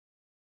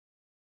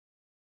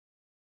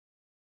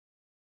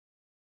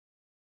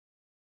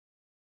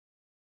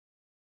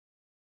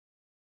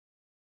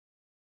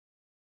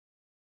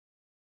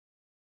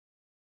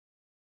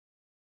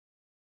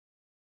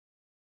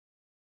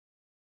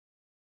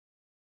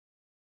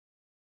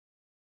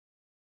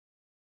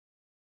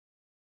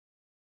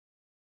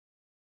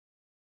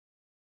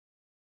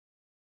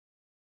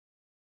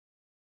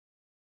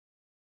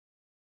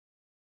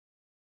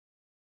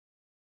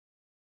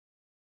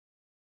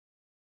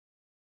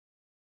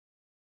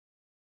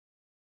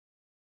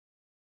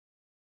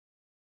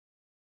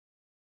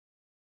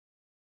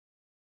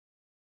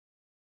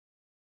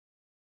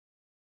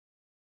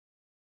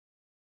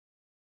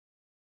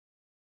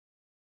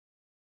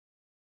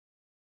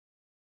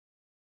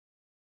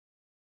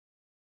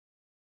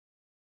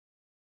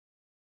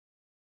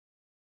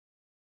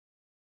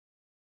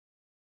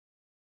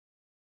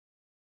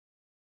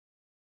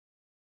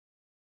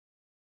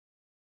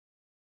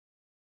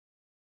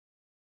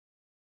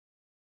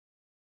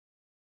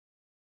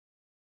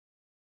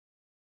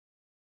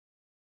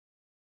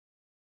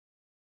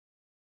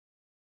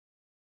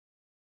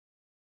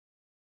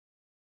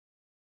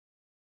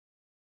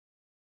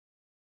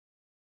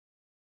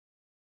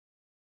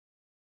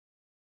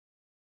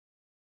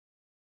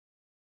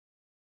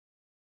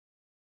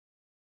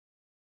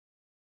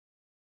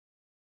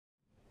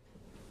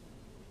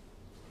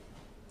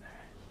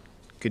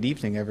Good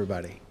evening,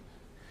 everybody.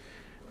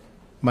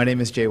 My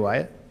name is Jay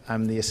Wyatt.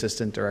 I'm the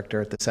Assistant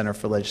Director at the Center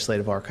for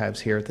Legislative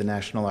Archives here at the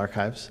National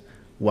Archives.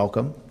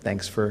 Welcome.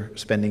 Thanks for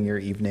spending your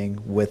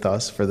evening with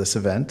us for this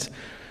event.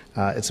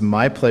 It's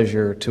my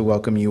pleasure to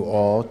welcome you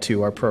all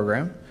to our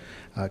program,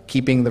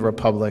 Keeping the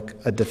Republic,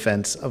 a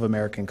Defense of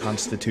American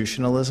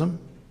Constitutionalism.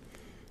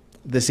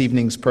 This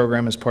evening's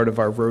program is part of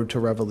our Road to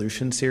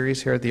Revolution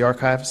series here at the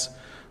Archives.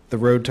 The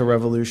Road to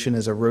Revolution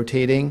is a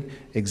rotating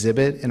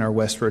exhibit in our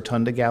West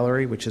Rotunda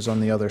Gallery, which is on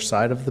the other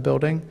side of the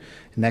building,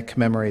 and that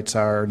commemorates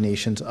our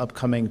nation's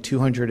upcoming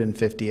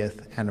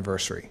 250th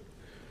anniversary.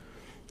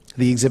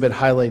 The exhibit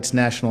highlights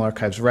National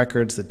Archives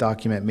records that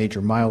document major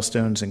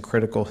milestones and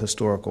critical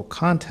historical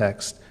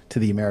context to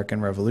the American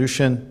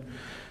Revolution,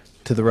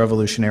 to the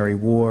Revolutionary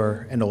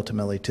War, and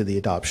ultimately to the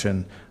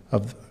adoption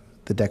of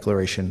the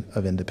Declaration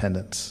of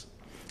Independence.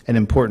 An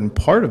important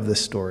part of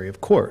this story,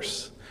 of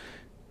course,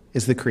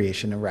 is the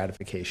creation and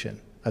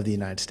ratification of the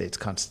United States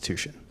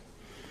Constitution.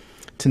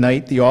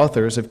 Tonight, the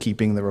authors of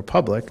Keeping the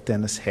Republic,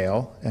 Dennis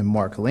Hale and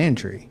Mark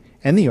Landy,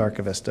 and the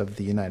Archivist of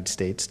the United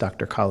States,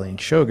 Dr. Colleen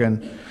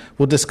Shogan,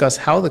 will discuss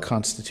how the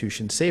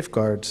Constitution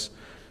safeguards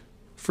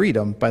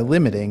freedom by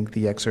limiting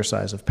the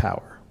exercise of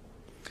power.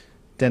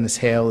 Dennis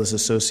Hale is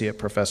Associate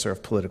Professor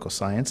of Political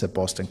Science at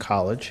Boston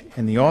College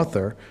and the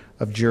author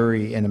of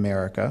Jury in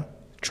America,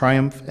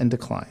 Triumph and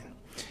Decline,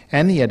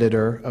 and the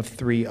editor of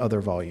 3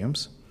 other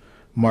volumes.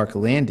 Mark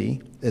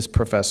Landy is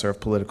Professor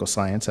of Political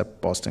Science at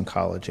Boston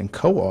College and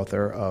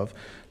co-author of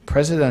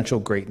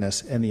Presidential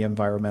Greatness and the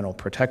Environmental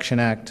Protection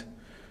Act,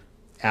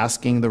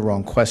 Asking the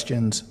Wrong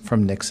Questions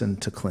from Nixon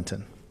to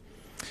Clinton.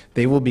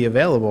 They will be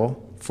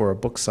available for a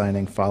book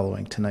signing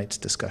following tonight's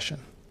discussion.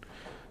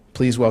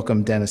 Please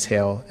welcome Dennis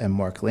Hale and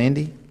Mark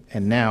Landy,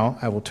 and now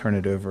I will turn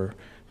it over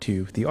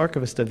to the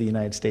Archivist of the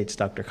United States,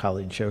 Dr.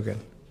 Colleen Shogan.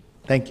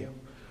 Thank you.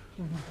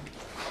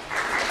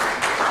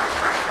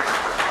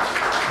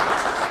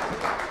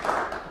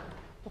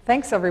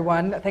 Thanks,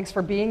 everyone. Thanks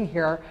for being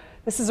here.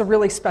 This is a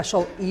really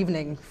special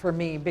evening for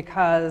me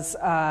because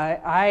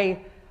I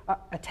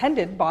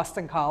attended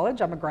Boston College.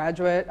 I'm a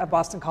graduate of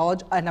Boston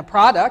College and a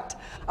product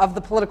of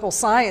the political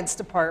science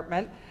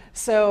department.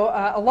 So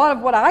a lot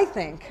of what I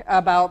think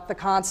about the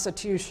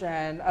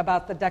Constitution,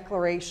 about the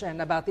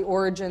Declaration, about the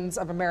origins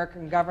of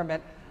American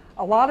government,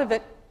 a lot of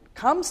it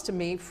comes to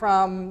me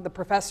from the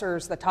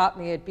professors that taught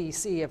me at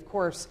BC. Of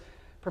course,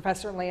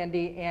 Professor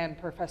Landy and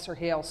Professor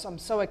Hale. So I'm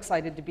so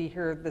excited to be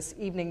here this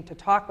evening to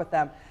talk with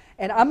them.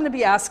 And I'm going to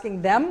be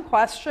asking them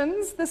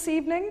questions this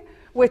evening,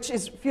 which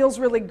feels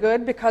really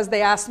good because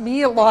they asked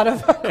me a lot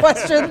of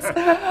questions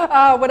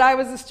when I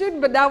was a student,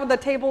 but now the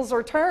tables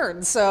are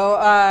turned. So,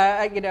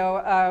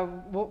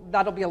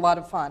 that'll be a lot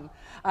of fun.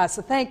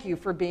 So thank you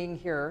for being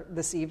here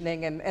this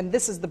evening. And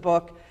this is the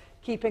book,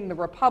 Keeping the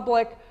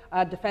Republic,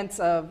 Defense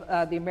of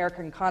the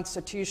American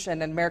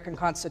Constitution and American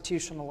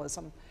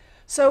Constitutionalism.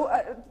 So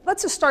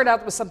let's just start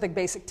out with something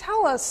basic.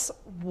 Tell us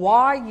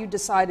why you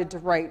decided to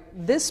write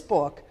this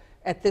book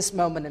at this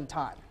moment in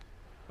time.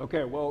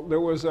 Okay, well, there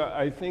was,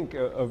 I think,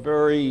 a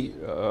very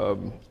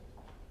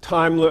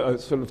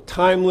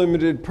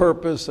time-limited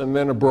purpose and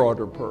then a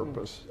broader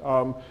purpose.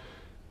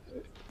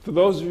 For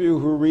those of you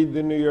who read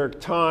the New York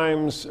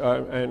Times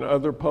and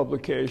other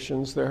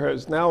publications, there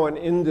is now an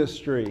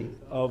industry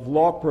of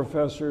law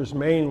professors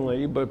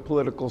mainly, but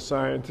political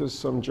scientists,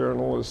 some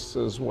journalists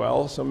as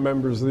well, some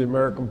members of the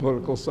American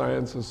Political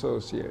Science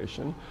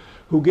Association,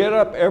 who get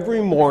up every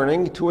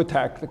morning to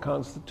attack the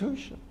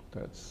Constitution.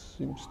 That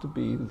seems to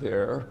be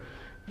their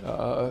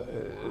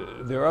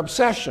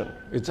obsession.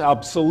 It's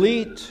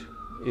obsolete,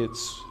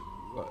 it's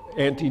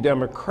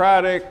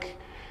anti-democratic,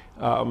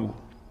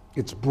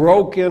 it's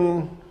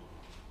broken.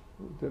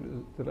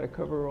 Did I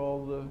cover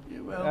all the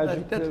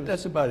adjectives?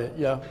 That's about it,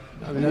 yeah.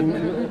 I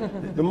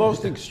mean, the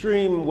most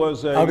extreme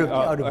was a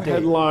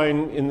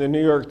headline in the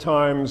New York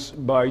Times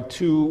by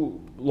 2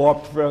 law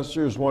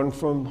professors, one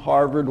from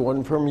Harvard,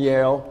 one from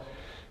Yale,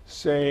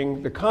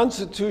 saying the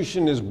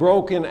Constitution is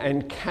broken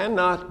and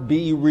cannot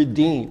be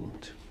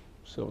redeemed.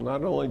 So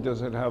not only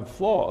does it have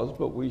flaws,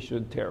 but we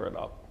should tear it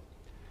up.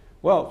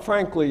 Well,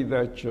 frankly,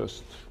 that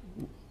just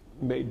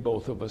made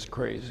both of us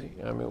crazy.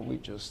 I mean, we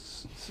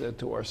just said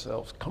to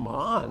ourselves, come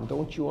on,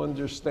 don't you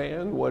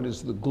understand what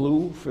is the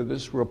glue for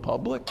this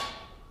republic?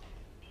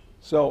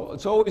 So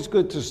it's always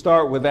good to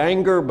start with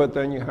anger, but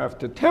then you have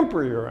to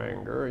temper your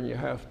anger and you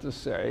have to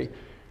say,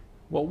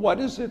 well,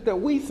 what is it that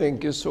we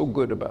think is so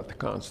good about the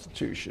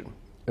Constitution?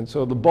 And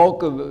so the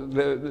bulk of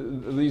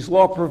these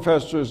law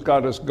professors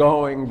got us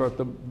going, but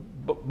the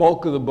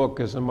bulk of the book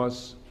is a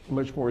much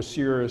more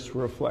serious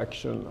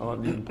reflection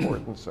on the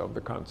importance of the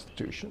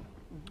Constitution.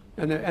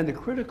 and the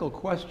critical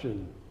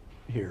question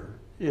here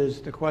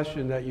is the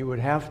question that you would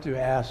have to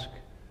ask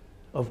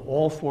of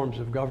all forms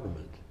of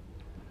government.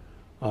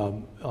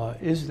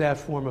 Is that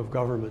form of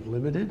government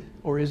limited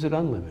or is it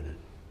unlimited?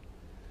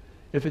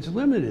 If it's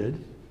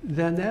limited,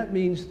 then that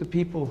means the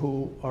people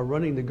who are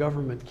running the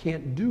government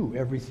can't do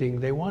everything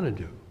they want to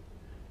do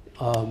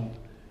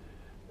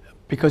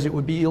because it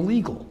would be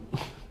illegal.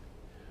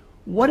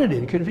 What an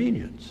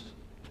inconvenience.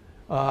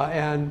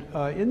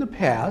 In the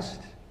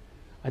past,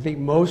 I think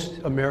most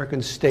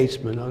American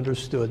statesmen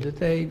understood that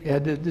they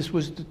had to, this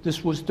was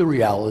the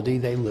reality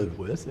they lived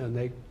with, and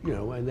they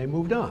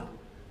moved on.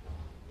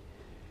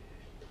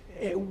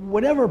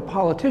 Whatever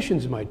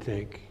politicians might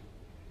think,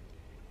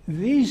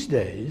 these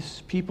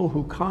days, people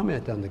who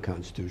comment on the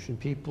Constitution,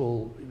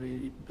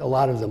 a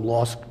lot of them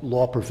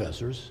law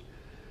professors,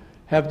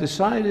 have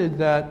decided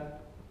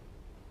that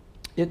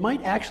it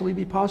might actually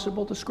be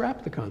possible to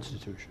scrap the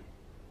Constitution.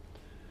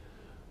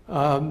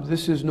 For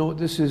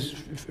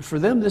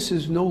them, this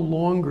is no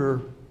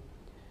longer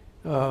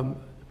an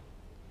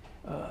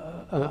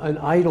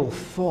idle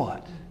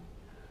thought,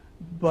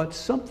 but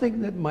something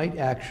that might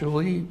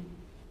actually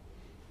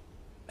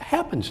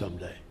happen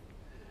someday.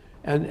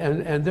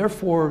 And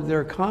therefore,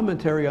 their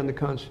commentary on the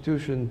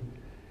Constitution,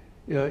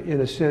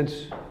 in a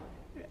sense,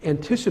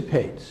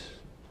 anticipates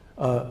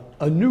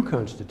a new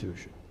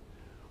Constitution,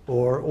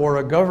 or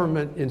a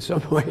government in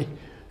some way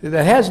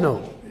that has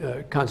no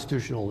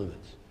constitutional limits.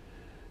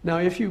 Now,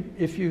 if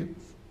you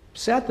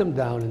sat them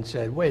down and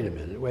said, wait a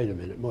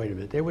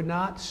minute, they would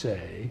not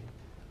say,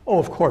 oh,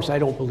 of course, I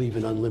don't believe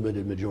in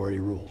unlimited majority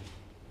rule.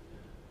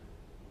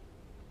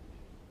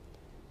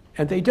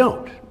 And they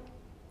don't.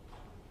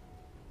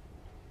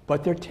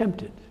 But they're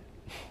tempted.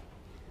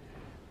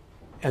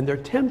 And they're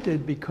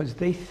tempted because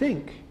they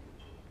think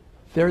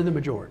they're the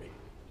majority.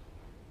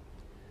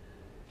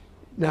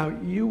 Now,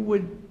 you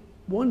would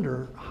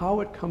wonder how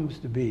it comes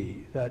to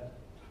be that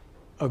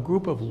a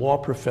group of law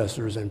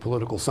professors and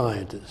political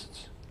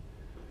scientists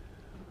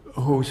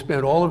who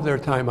spent all of their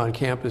time on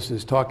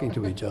campuses talking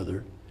to each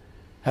other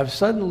have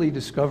suddenly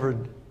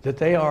discovered that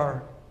they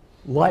are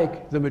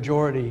like the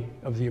majority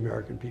of the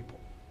American people.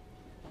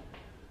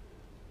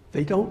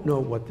 They don't know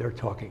what they're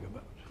talking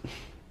about.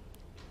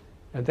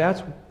 And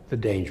that's the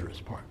dangerous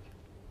part.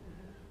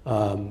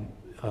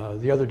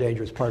 The other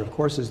dangerous part, of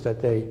course, is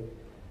that they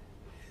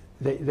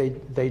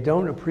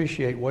don't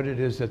appreciate what it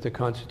is that the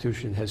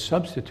Constitution has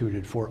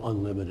substituted for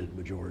unlimited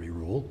majority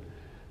rule.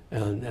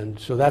 And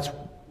so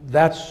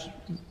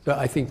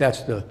I think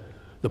that's the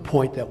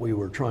point that we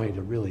were trying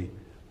to really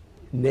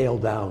nail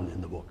down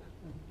in the book.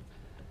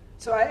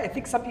 So I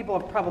think some people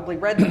have probably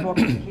read the book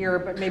here,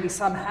 but maybe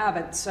some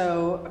haven't.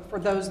 So for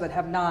those that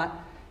have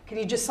not, can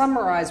you just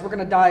summarize? We're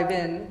going to dive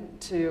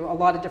into a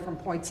lot of different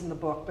points in the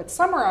book, but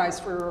summarize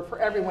for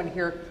everyone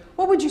here,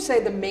 what would you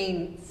say the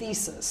main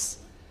thesis?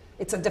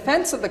 It's a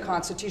defense of the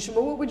Constitution,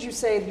 but what would you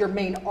say your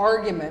main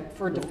argument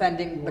for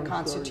defending the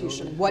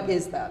Constitution? What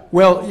is that?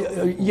 Well,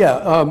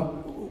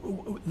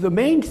 the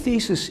main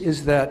thesis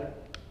is that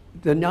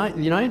the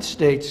United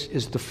States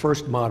is the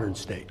first modern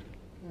state.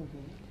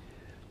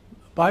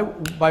 By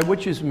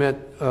which is meant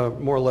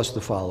more or less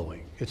the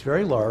following. It's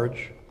very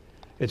large,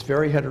 it's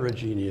very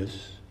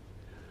heterogeneous,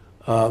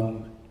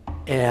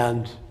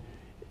 and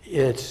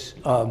it's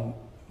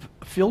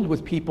filled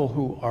with people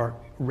who are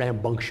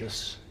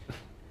rambunctious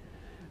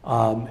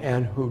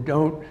and who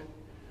don't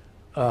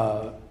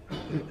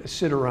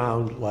sit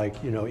around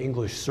like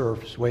English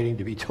serfs waiting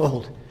to be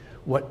told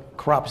what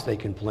crops they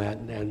can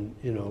plant and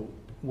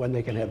when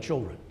they can have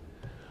children.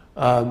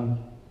 And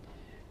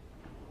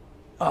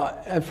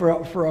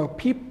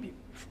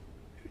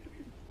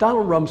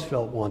Donald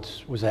Rumsfeld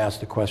once was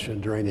asked a question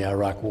during the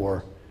Iraq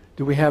War,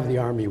 do we have the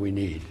army we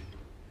need?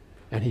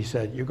 And he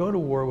said, you go to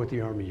war with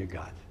the army you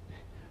got,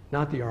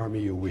 not the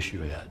army you wish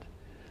you had.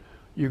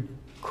 You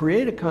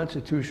create a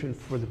constitution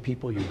for the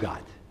people you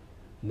got,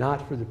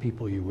 not for the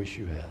people you wish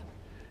you had.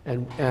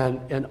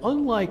 And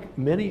unlike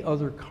many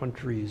other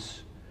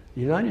countries,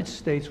 the United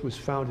States was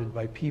founded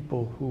by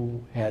people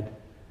who had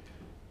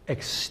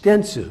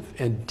extensive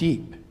and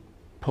deep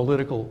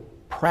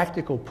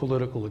practical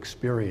political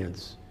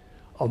experience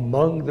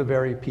among the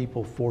very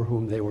people for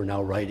whom they were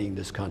now writing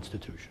this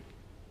Constitution.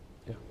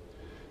 Yeah.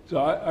 So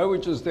I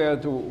would just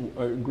add to,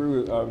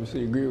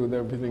 obviously agree with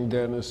everything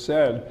Dennis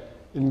said.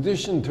 In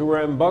addition to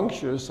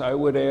rambunctious, I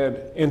would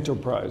add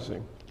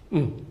enterprising.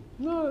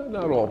 No,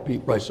 not all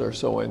peoples are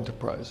so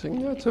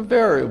enterprising. That's a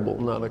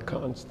variable, not a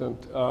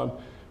constant,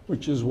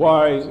 which is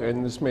why,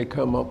 and this may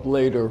come up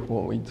later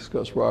when we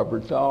discuss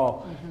Robert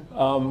Dahl,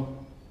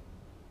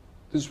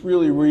 this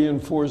really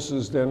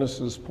reinforces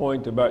Dennis's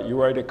point about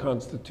you write a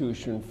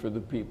constitution for the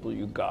people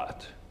you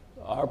got.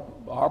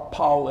 Our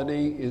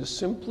polity is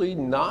simply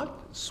not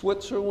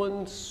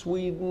Switzerland,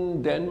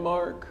 Sweden,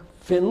 Denmark,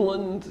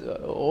 Finland,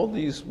 all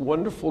these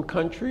wonderful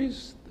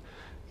countries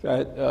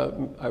that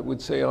I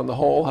would say on the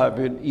whole have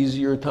an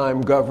easier time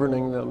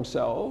governing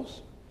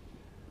themselves.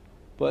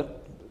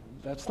 But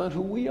that's not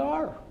who we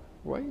are,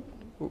 right?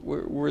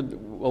 We're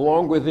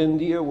along with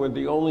India, we're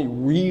the only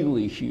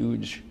really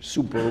huge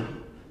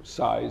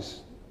super-sized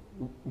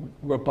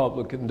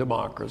Republican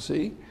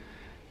democracy,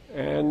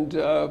 and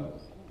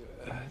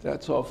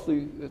that's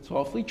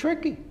awfully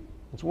tricky.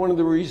 It's one of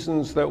the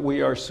reasons that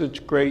we are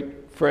such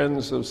great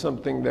friends of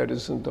something that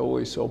isn't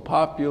always so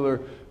popular,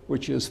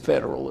 which is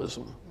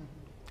federalism.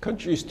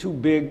 Country's too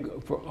big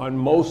on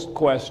most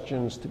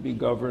questions to be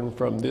governed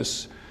from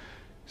this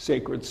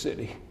sacred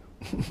city.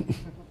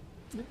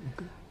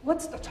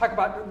 Let's talk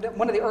about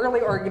one of the early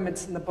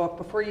arguments in the book.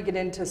 Before you get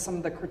into some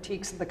of the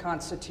critiques of the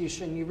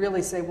Constitution, you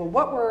really say, well,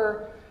 what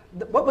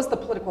was the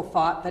political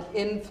thought that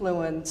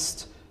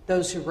influenced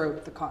those who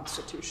wrote the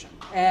Constitution?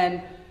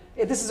 And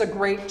this is a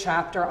great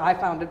chapter. I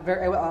found it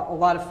a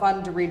lot of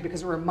fun to read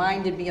because it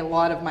reminded me a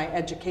lot of my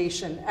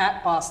education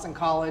at Boston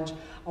College.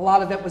 A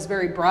lot of it was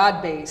very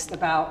broad-based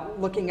about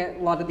looking at a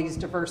lot of these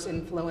diverse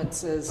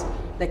influences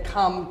that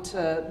come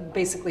to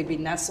basically be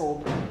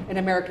nestled in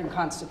American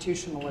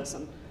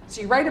constitutionalism. So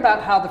you write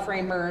about how the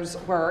framers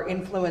were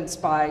influenced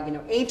by,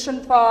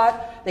 ancient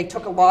thought. They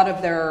took a lot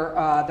of their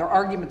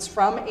arguments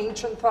from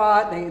ancient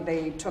thought.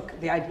 They took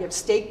the idea of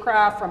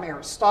statecraft from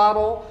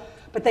Aristotle,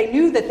 but they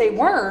knew that they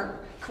weren't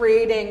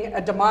creating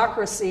a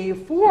democracy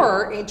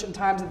for ancient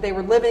times, that they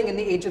were living in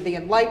the age of the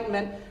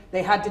Enlightenment.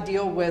 They had to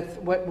deal with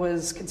what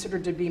was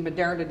considered to be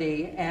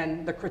modernity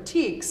and the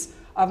critiques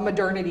of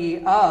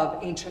modernity of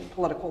ancient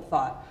political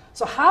thought.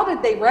 So how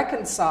did they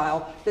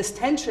reconcile this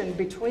tension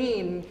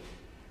between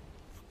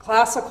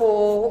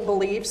classical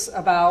beliefs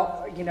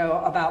about,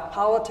 about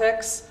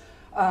politics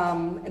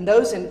and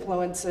those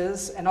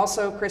influences, and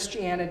also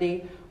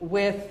Christianity,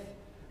 with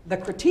the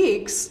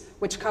critiques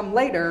which come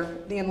later,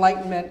 the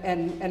Enlightenment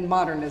and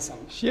modernism?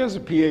 She has a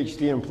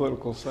PhD in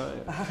political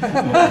science.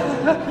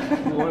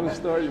 You want to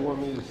start? You want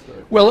me to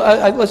start? Well,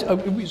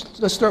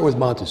 let's start with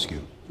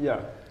Montesquieu.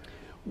 Yeah.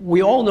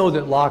 We all know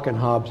that Locke and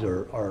Hobbes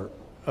are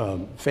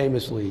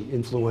famously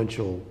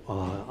influential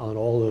on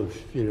all of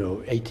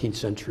 18th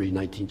century,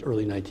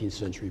 early 19th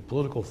century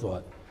political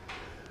thought.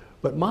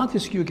 But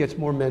Montesquieu gets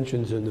more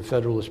mentions in the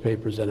Federalist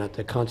Papers and at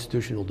the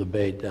constitutional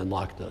debate than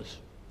Locke does.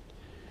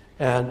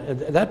 And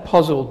that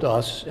puzzled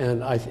us,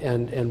 and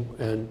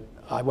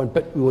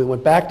we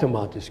went back to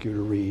Montesquieu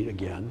to read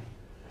again,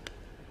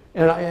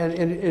 and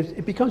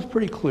it becomes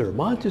pretty clear.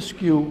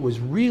 Montesquieu was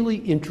really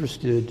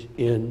interested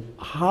in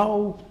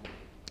how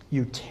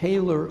you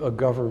tailor a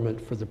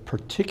government for the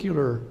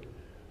particular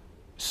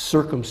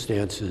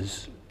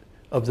circumstances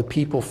of the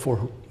people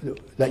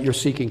that you're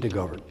seeking to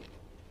govern.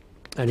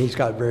 And he's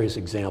got various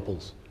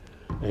examples.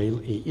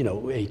 And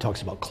he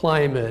talks about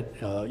climate,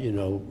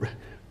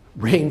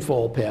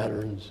 rainfall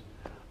patterns,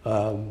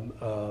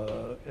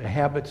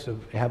 habits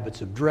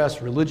of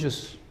dress,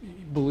 religious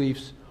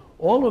beliefs,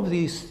 all of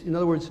these. In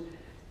other words,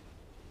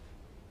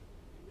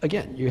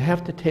 again, you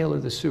have to tailor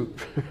the suit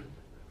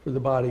for the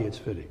body it's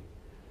fitting,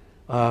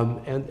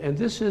 and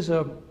this is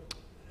a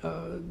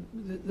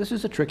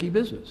tricky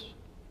business.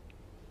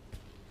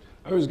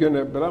 I'm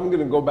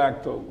gonna go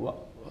back to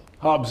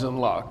Hobbes and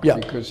Locke,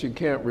 because you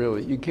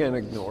can't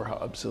ignore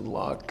Hobbes and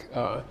Locke.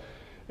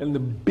 And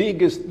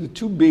the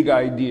two big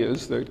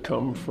ideas that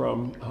come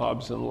from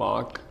Hobbes and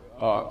Locke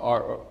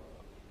are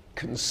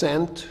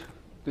consent.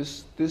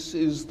 This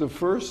is the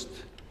first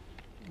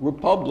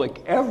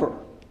republic ever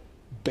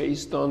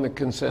based on the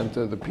consent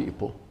of the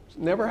people. It's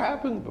never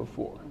happened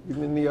before.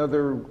 Even the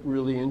other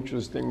really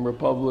interesting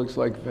republics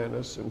like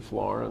Venice and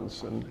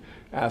Florence and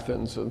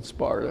Athens and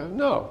Sparta,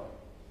 no.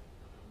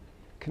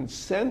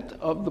 Consent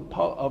of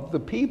the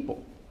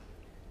people.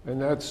 And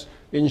that's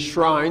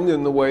enshrined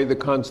in the way the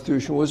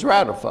Constitution was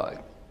ratified.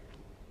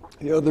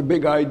 The other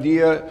big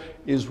idea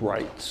is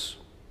rights,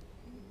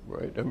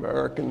 right?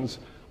 Americans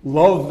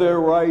love their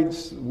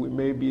rights. We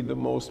may be the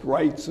most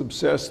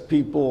rights-obsessed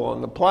people on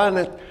the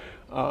planet,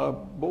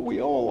 but we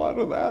owe a lot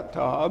of that to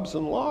Hobbes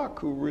and Locke,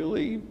 who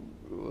really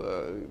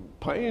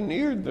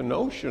pioneered the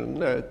notion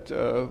that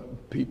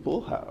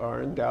people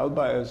are endowed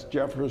by, as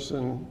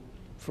Jefferson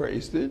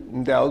phrased it,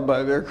 endowed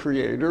by their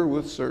creator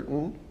with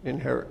certain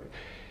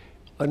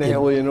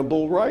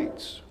unalienable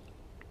rights.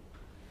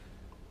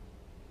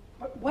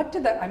 What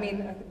did that, I'm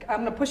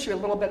going to push you a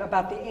little bit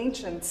about the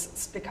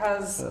ancients,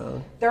 because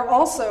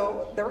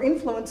they're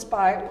influenced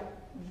by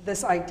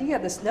this idea,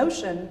 this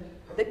notion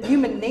that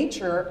human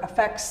nature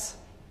affects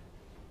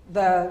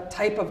the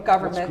type of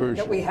government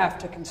that we have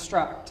to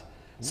construct.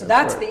 So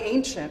that's the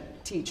ancient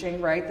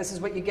teaching, right? This is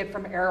what you get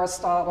from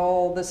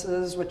Aristotle. This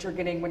is what you're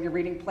getting when you're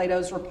reading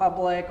Plato's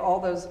Republic, all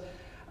those.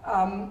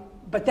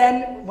 But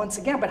then, once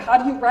again, how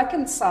do you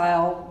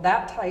reconcile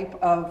that type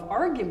of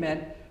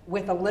argument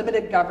with a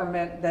limited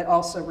government that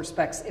also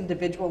respects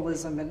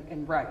individualism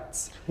and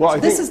rights? Well, so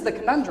this is the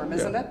conundrum,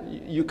 isn't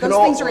it?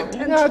 Those things are in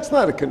tension. No, it's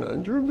not a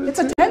conundrum. It's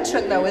a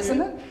tension, though,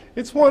 isn't it?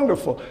 It's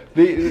wonderful.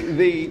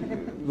 The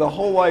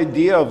whole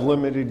idea of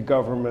limited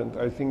government,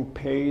 I think,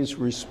 pays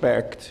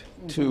respect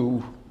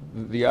to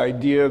the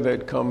idea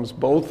that comes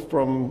both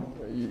from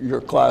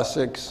your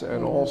classics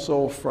and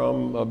also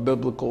from a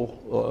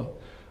biblical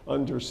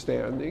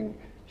understanding.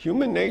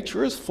 Human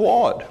nature is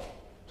flawed.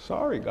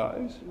 Sorry,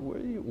 guys.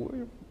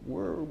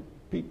 We're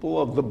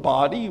people of the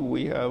body.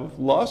 We have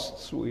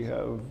lusts, we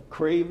have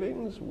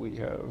cravings, we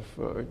have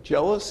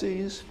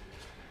jealousies.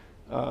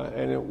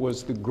 And it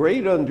was the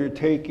great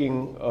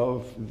undertaking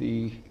of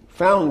the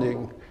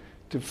founding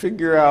to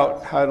figure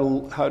out how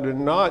to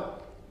not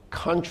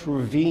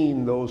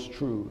contravene those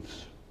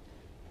truths,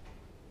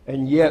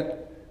 and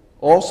yet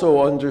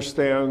also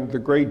understand the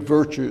great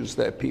virtues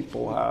that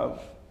people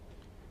have.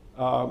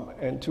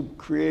 and to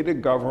create a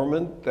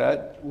government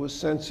that was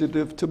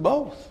sensitive to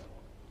both.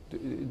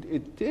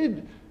 It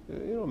did.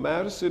 You know,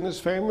 Madison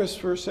is famous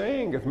for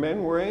saying, if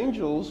men were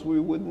angels, we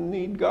wouldn't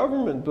need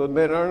government, but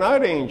men are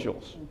not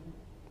angels.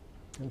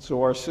 And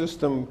so our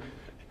system...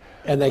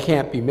 And they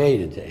can't be made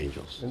into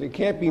angels. And they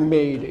can't be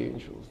made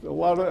angels.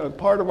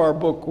 Part of our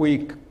book,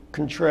 we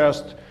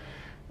contrast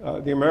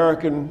the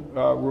American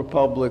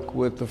Republic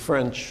with the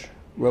French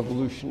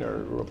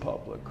Revolutionary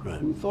Republic,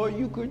 right, who thought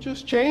you could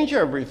just change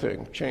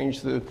everything,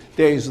 change the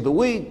days of the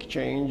week,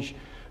 change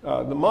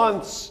the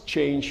months,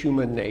 change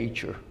human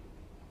nature.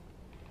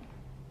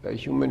 That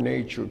human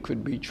nature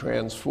could be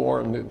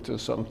transformed into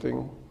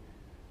something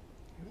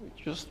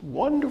just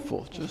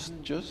wonderful,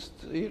 just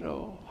you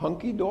know,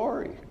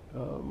 hunky-dory.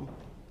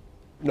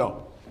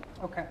 No.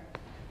 Okay.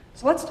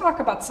 So let's talk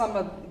about some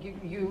of,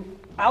 you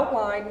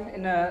outline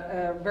in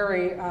a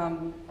very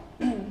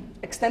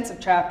extensive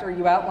chapter,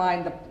 you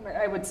outline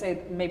I would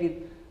say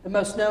maybe the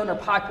most known or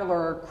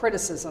popular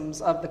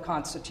criticisms of the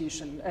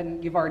Constitution,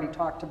 and you've already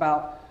talked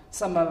about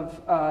some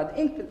of the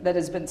ink that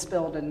has been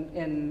spilled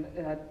in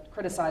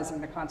criticizing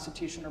the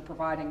Constitution or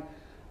providing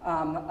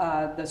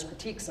those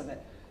critiques of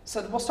it.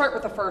 So we'll start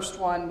with the first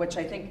one, which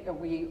I think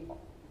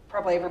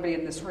probably everybody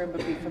in this room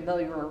would be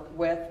familiar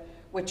with,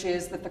 which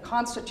is that the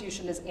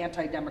Constitution is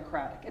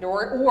anti-democratic,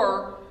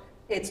 or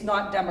it's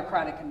not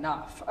democratic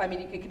enough. I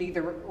mean, you could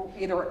either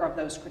of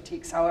those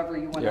critiques, however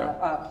you want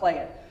to play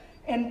it.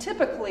 And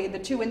typically, the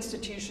two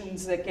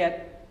institutions that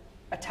get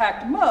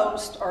attacked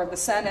most are the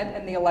Senate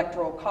and the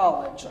Electoral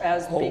College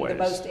as being the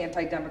most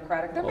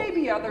anti-democratic. There may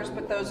be others,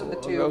 but those are the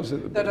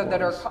two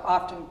that are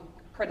often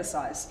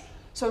criticized.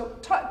 So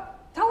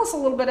tell us a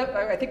little bit,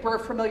 I think we're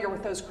familiar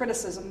with those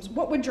criticisms.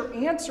 What would your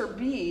answer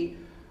be,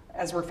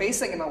 as we're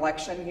facing an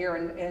election here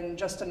in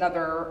just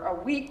another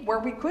week, where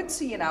we could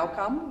see an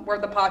outcome, where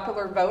the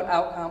popular vote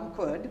outcome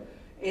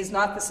is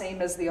not the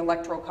same as the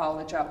Electoral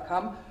College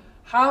outcome?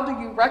 How do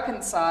you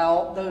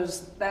reconcile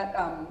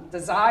that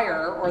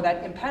desire or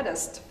that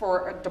impetus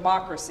for a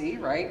democracy,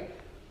 right,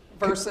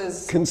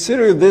 versus...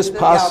 Consider this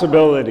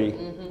possibility,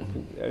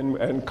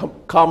 and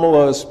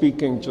Kamala is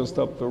speaking just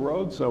up the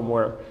road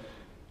somewhere,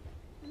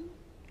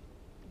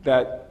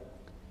 that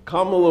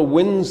Kamala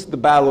wins the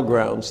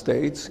battleground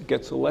states,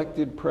 gets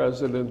elected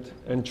president,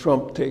 and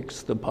Trump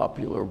takes the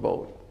popular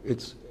vote.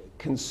 It's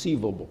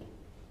conceivable.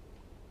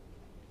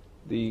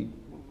 The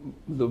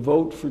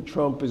vote for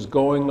Trump is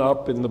going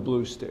up in the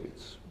blue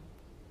states,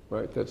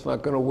 right? That's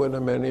not going to win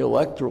him any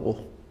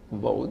electoral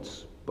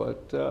votes,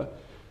 but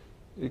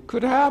it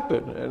could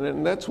happen.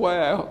 And that's why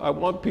I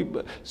want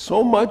people,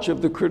 so much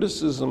of the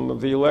criticism of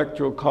the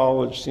Electoral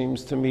College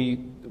seems to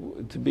me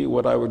to be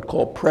what I would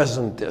call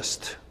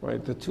presentist,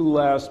 right? The two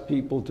last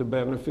people to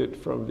benefit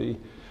from the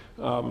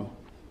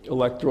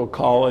Electoral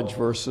College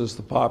versus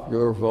the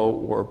popular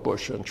vote were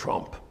Bush and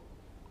Trump.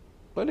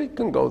 But it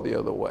can go the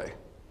other way.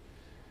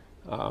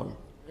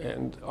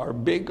 And our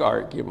big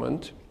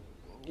argument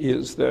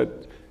is that,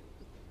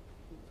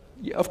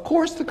 of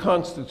course, the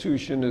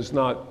Constitution is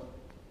not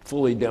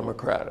fully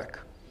democratic.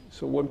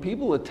 So when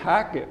people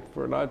attack it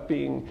for not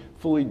being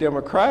fully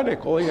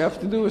democratic, all you have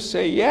to do is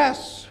say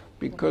yes,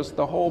 because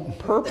the whole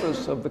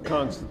purpose of the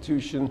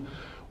Constitution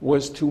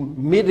was to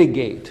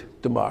mitigate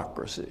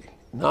democracy,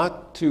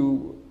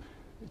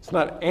 it's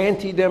not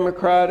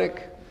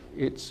anti-democratic,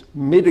 it's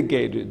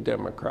mitigated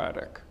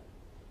democratic,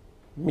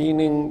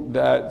 meaning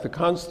that the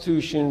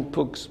Constitution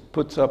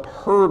puts up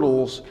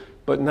hurdles,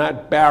 but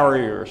not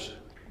barriers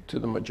to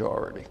the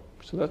majority.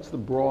 So that's the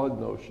broad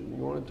notion.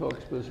 You want to talk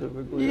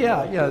specifically?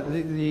 Yeah.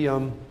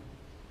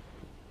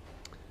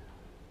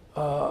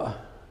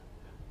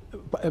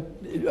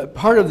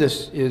 Part of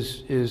this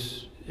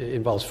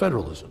involves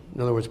federalism.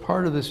 In other words,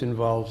 part of this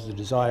involves the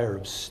desire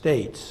of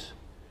states.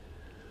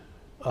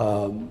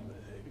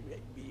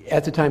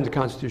 At the time the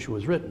Constitution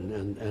was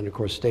written, and of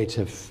course states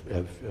have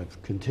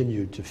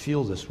continued to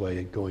feel this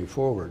way going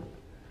forward,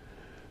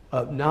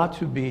 not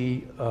to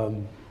be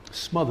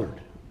smothered.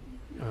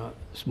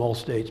 Small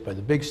states by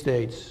the big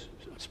states,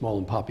 small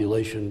in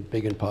population,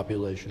 big in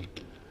population.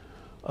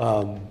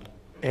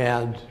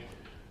 And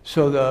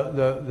so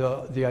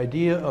the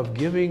idea of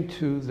giving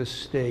to the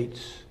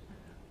states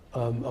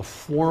a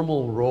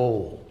formal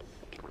role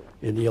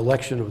in the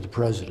election of the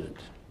president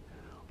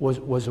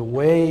was a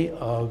way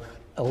of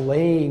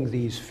allaying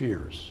these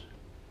fears.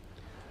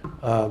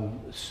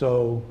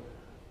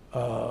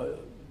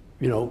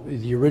 You know,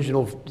 the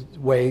original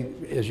way,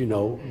 as you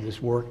know,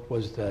 this worked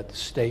was that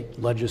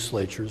state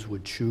legislatures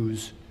would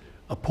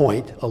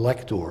appoint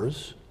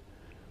electors,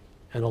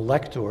 an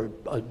elector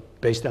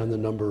based on the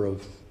number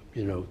of,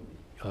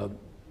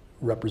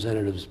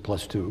 representatives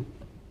plus 2.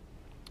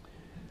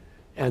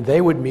 And they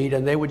would meet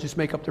and they would just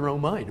make up their own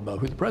mind about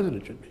who the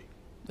president should be.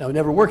 Now, it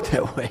never worked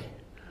that way.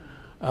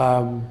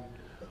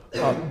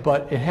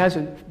 But it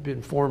hasn't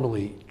been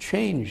formally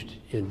changed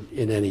in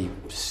any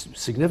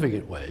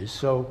significant ways.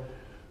 So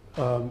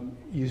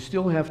you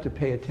still have to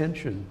pay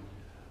attention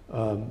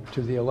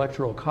to the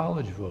electoral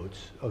college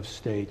votes of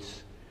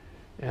states.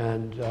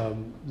 And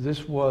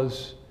this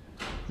was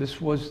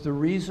This was the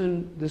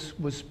reason, this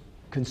was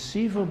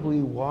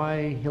conceivably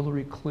why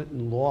Hillary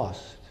Clinton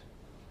lost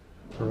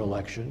her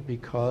election,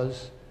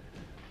 because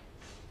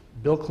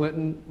Bill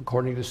Clinton,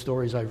 according to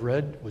stories I've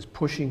read, was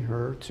pushing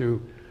her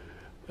to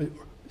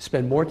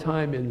spend more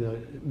time in the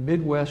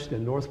Midwest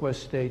and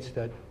Northwest states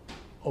that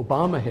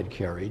Obama had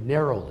carried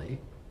narrowly,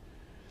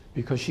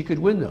 because she could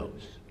win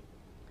those.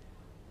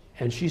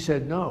 And she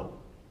said no.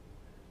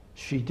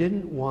 She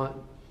didn't want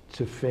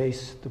to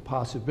face the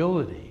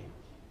possibility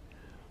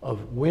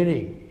of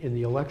winning in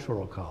the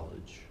Electoral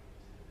College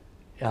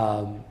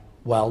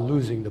while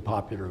losing the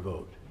popular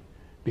vote,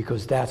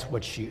 because that's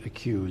what she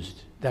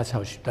accused. That's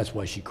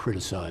why she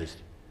criticized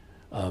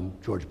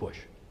George Bush.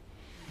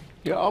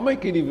 Yeah, I'll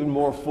make it even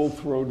more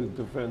full-throated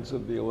defense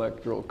of the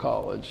Electoral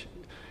College.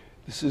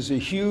 This is a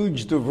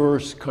huge,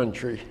 diverse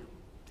country,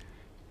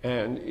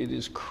 and it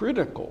is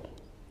critical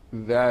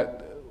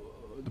that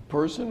the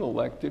person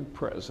elected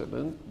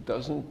president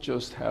doesn't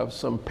just have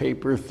some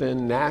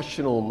paper-thin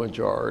national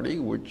majority,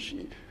 which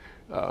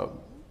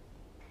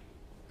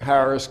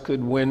Harris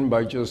could win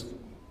by just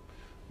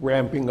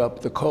ramping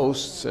up the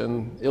coasts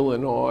in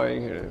Illinois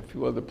and a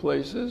few other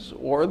places,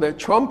 or that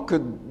Trump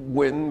could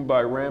win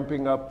by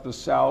ramping up the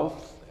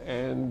South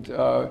and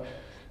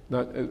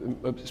not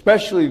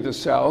especially the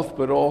South,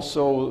 but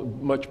also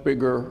much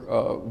bigger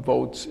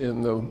votes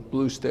in the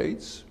blue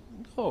states.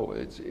 No,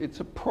 it's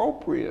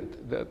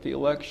appropriate that the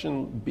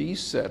election be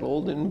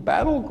settled in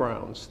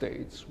battleground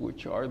states,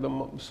 which are the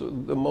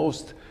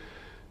most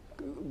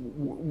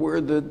where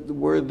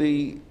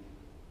the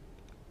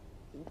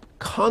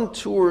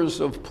contours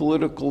of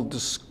political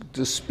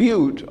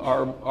dispute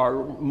are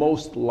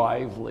most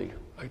lively.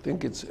 I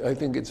think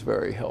it's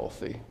very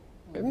healthy.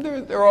 And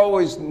there are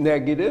always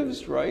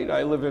negatives, right?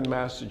 I live in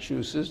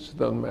Massachusetts. It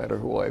doesn't matter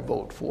who I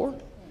vote for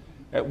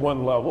at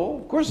one level.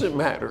 Of course it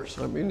matters.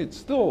 I mean, it's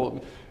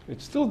still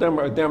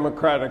a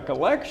democratic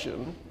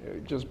election.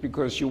 Just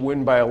because you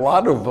win by a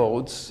lot of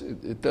votes,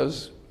 it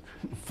does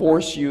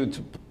force you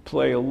to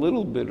play a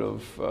little bit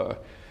of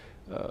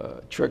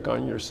trick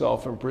on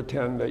yourself and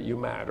pretend that you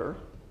matter.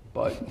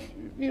 But,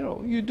 you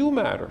know, you do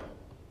matter.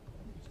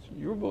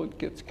 Your vote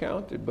gets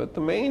counted. But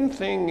the main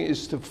thing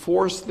is to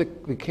force the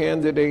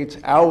candidates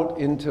out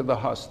into the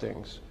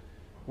hustings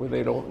where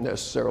they don't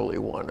necessarily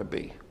want to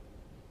be.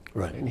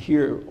 Right. And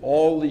hear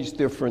all these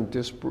different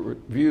disparate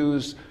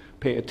views,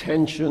 pay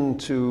attention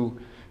to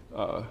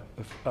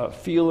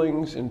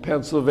feelings in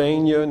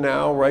Pennsylvania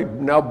now, right?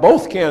 Now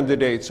both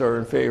candidates are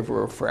in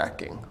favor of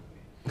fracking.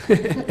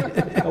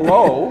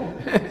 Hello?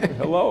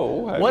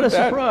 What a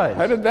surprise.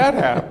 How did that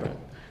happen?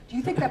 Do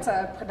you think that's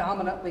a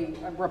predominantly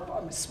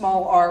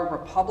small r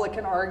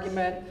Republican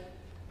argument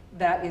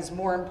that is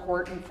more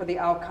important for the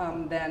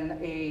outcome than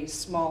a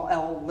small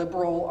l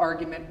liberal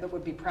argument that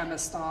would be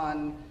premised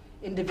on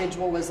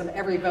individualism?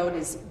 Every vote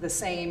is the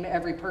same,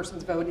 every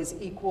person's vote is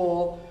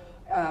equal.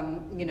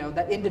 You know,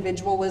 that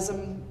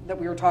individualism that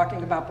we were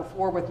talking about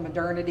before with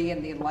modernity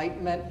and the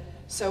Enlightenment.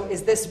 So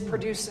is this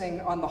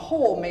producing, on the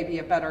whole, maybe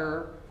a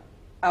better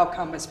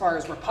outcome as far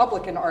as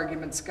Republican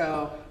arguments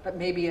go, but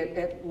maybe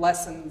it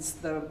lessens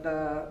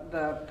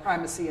the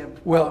primacy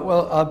of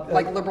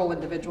like liberal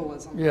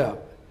individualism? Yeah.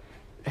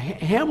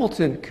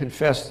 Hamilton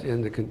confessed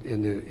in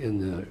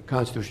the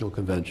Constitutional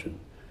Convention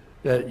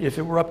that if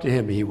it were up to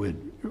him, he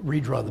would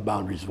redraw the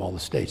boundaries of all the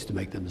states to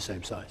make them the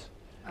same size.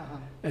 Uh-huh.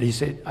 And he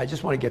said, I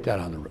just want to get that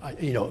on the,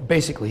 you know,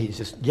 basically he's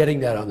just getting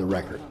that on the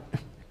record.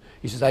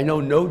 He says, I know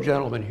no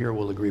gentleman here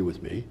will agree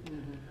with me,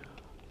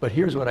 but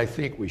here's what I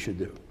think we should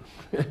do.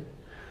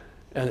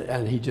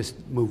 And he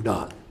just moved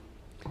on.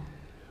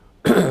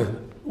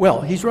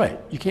 Well, he's right.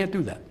 You can't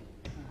do that.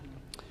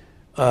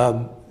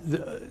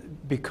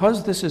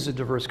 Because this is a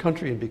diverse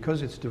country and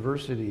because its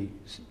diversity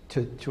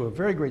to a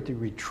very great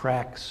degree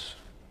tracks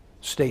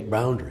state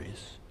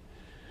boundaries,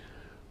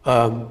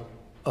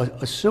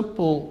 a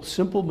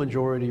simple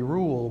majority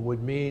rule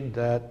would mean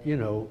that, you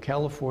know,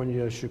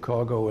 California,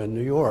 Chicago, and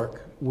New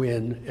York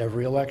win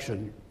every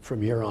election from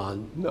here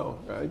on. No,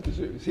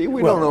 see,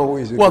 we don't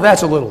always agree. Well,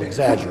 that's a little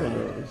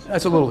exaggerated.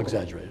 That's a little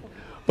exaggerated.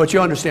 But you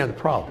understand the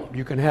problem.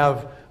 You can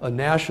have a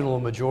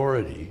national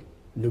majority,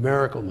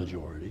 numerical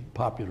majority,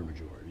 popular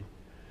majority,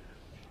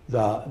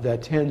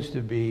 that tends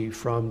to be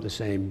from the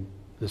same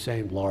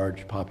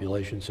large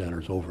population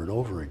centers over and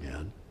over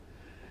again.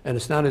 And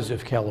it's not as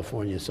if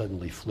California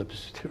suddenly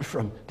flips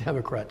from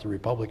Democrat to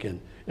Republican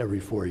every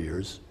 4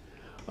 years.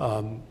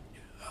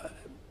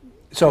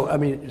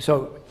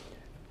 So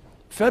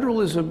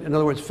federalism, in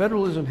other words,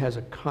 federalism has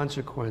a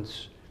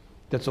consequence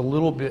that's a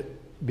little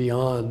bit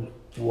beyond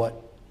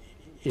what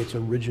its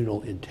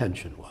original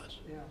intention was.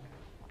 Yeah,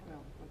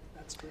 well,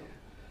 that's true.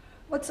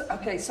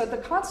 Okay, so the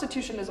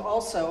Constitution is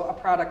also a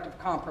product of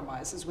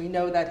compromises. We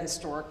know that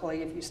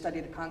historically. If you study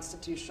the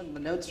Constitution, the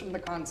notes from the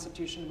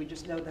Constitution, we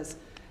just know this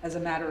as a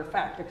matter of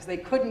fact, because they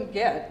couldn't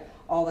get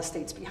all the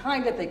states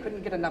behind it, they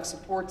couldn't get enough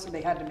support, so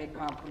they had to make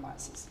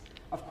compromises.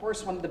 Of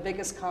course, one of the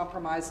biggest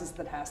compromises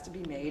that has to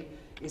be made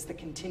is the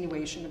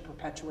continuation and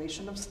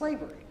perpetuation of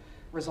slavery,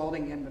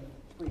 resulting in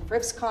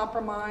Three-Fifths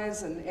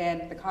Compromise,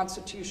 and the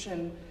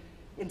Constitution,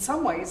 in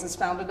some ways, is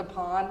founded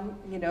upon,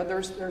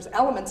 there's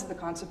elements of the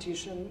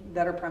Constitution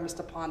that are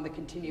premised upon the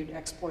continued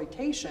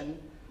exploitation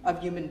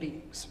of human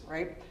beings,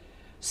 right?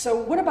 So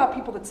what about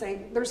people that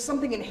say there's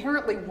something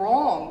inherently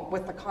wrong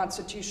with the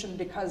Constitution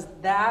because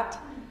that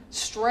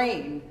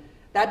strain,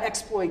 that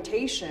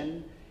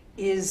exploitation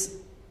is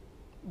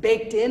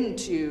baked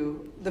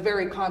into the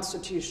very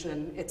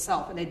Constitution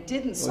itself, and it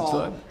didn't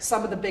solve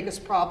some of the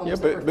biggest problems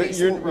that we're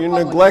facing. But you're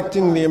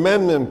neglecting the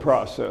amendment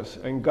process,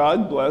 and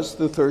God bless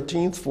the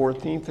 13th,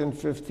 14th, and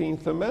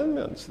 15th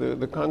Amendments.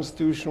 The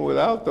Constitution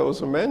without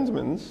those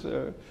amendments,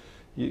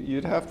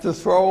 you'd have to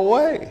throw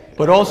away.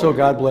 But also,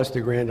 God bless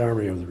the Grand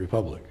Army of the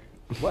Republic.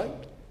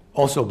 What?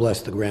 Also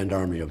bless the Grand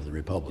Army of the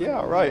Republic.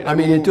 Yeah, right. I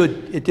mean,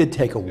 it did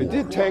take a war. It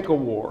did take a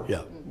war.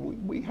 Yeah.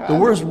 We had the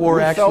worst war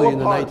actually in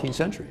the apart. 19th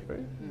century. Right?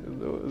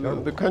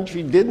 The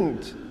country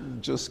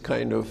didn't just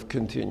kind of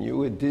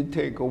continue. It did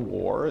take a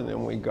war, and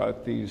then we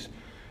got these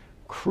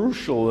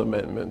crucial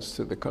amendments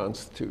to the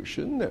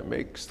Constitution that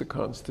makes the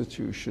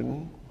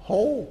Constitution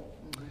whole.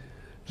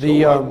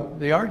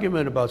 The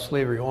argument about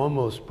slavery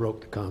almost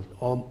broke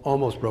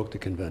the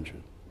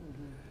convention.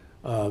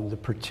 The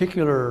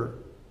particular,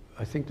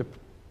 I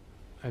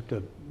have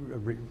to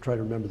try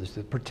to remember this.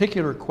 The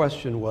particular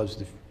question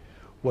was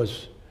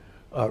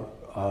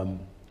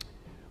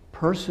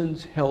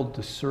persons held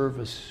to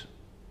service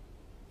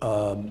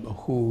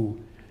who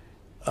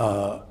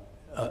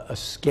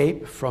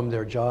escape from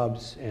their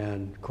jobs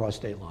and cross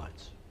state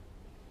lines.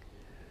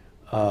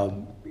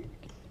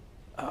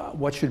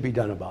 What should be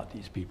done about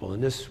these people?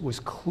 And this was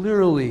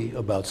clearly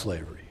about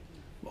slavery.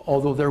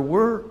 Although there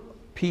were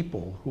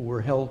people who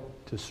were held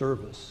to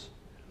service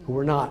who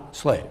were not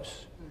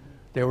slaves.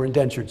 They were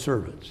indentured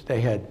servants.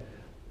 They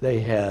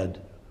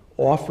had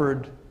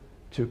offered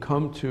to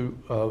come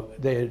to,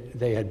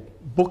 they had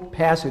booked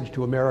passage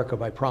to America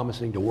by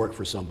promising to work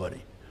for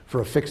somebody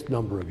for a fixed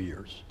number of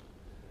years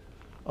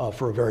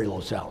for a very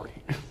low salary.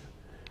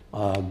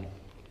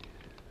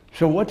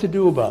 So what to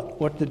do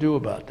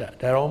about that?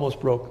 That almost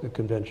broke the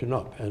convention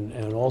up.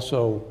 And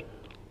also,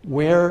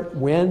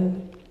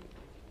 when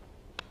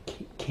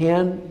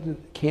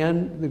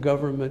can the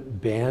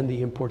government ban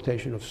the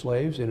importation of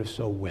slaves, and if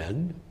so,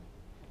 when?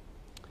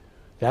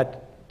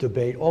 That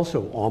debate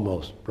also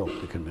almost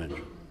broke the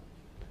convention.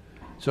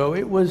 So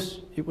it was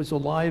a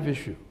live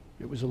issue.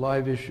 It was a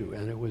live issue,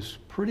 and it was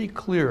pretty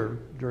clear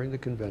during the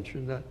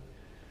convention that,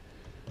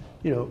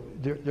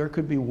 there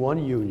could be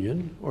one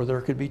union or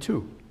there could be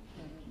two.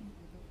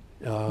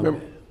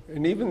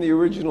 And even the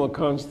original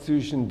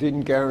Constitution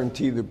didn't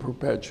guarantee the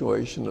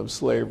perpetuation of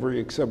slavery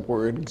except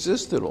where it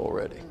existed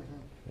already.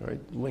 Right?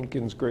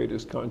 Lincoln's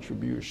greatest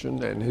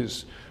contribution and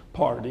his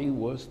party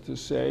was to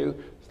say,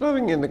 there's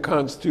nothing in the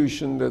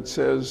Constitution that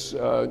says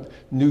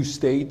new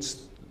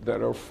states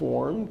that are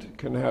formed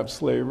can have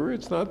slavery.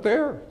 It's not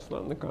there. It's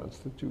not in the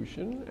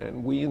Constitution.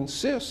 And we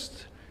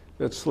insist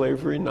that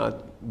slavery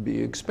not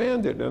be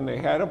expanded. And they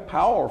had a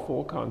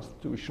powerful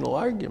constitutional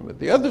argument.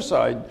 The other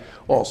side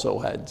also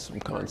had some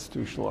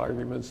constitutional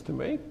arguments to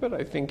make, but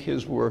I think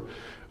his were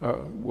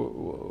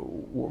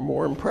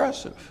more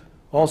impressive.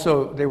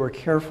 Also, they were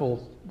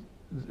careful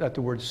that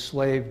the word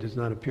slave does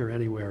not appear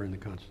anywhere in the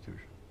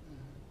Constitution.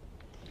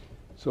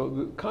 So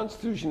the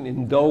Constitution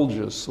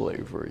indulges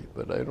slavery,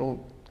 but I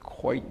don't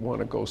quite want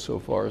to go so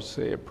far as to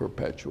say it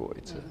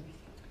perpetuates it.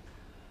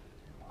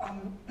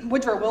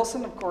 Woodrow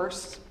Wilson, of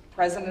course,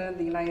 President of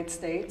the United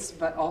States,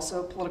 but also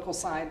a political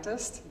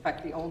scientist. In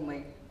fact, the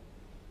only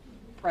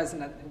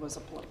president who was a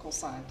political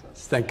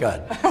scientist. Thank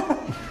God.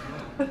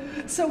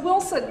 So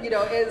Wilson,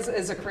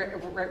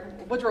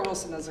 Woodrow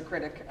Wilson is a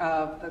critic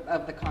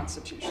of the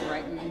Constitution,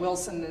 right? And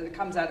Wilson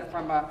comes at it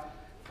from a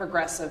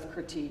progressive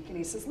critique, and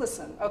he says,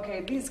 listen,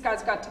 okay, these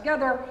guys got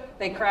together,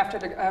 they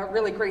crafted a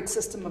really great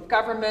system of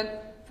government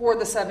for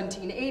the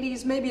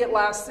 1780s. Maybe it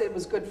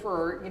was good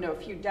for, a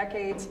few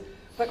decades,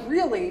 but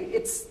really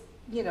it's,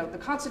 the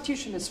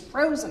Constitution has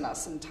frozen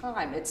us in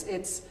time.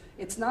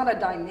 It's not a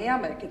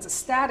dynamic, it's a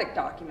static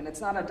document,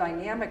 it's not a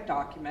dynamic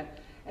document.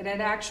 And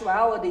in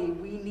actuality,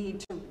 we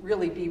need to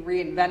really be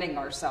reinventing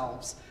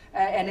ourselves.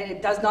 And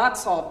it does not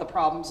solve the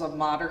problems of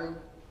modern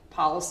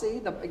policy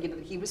that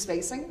he was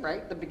facing,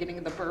 right? The beginning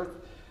of the birth,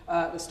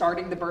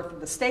 starting the birth of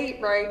the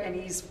state, right? And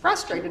he's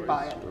frustrated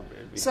by it.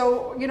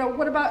 So,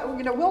 what about,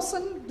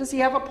 Wilson? Does he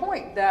have a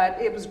point that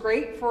it was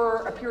great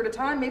for a period of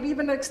time, maybe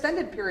even an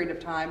extended period of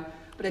time,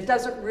 but it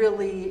doesn't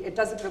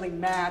really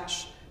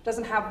match,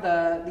 doesn't have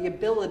the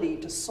ability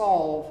to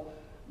solve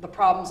the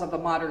problems of the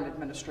modern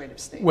administrative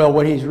state? Well,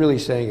 what he's really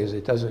saying is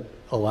it doesn't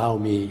allow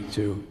me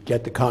to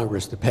get the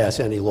Congress to pass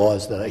any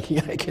laws that I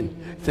can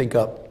think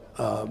up.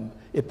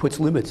 It puts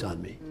limits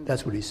on me.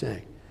 That's what he's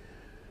saying.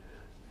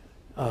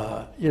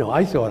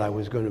 I thought I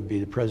was going to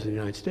be the President of the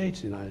United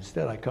States, and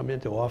instead I come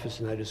into office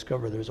and I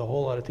discover there's a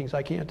whole lot of things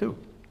I can't do.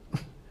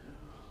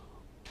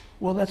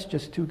 Well, that's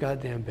just too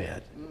goddamn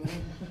bad.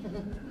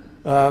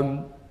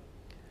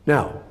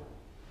 Now,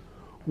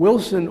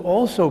 Wilson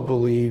also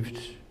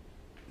believed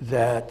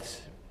that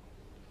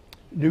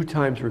new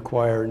times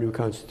require new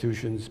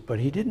constitutions, but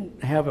he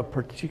didn't have a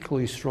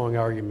particularly strong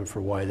argument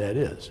for why that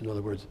is. In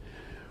other words,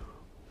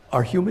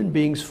 are human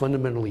beings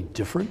fundamentally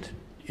different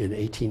in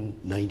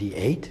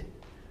 1898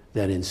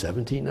 than in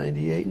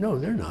 1798? No,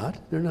 they're not.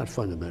 They're not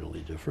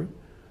fundamentally different.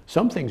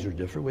 Some things are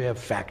different. We have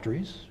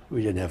factories.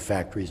 We didn't have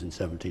factories in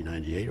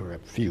 1798, or a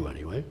few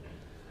anyway.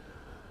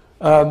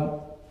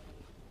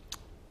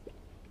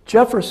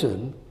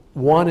 Jefferson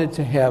wanted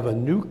to have a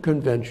new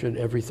convention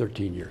every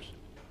 13 years.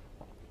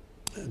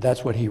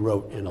 That's what he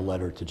wrote in a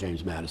letter to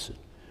James Madison.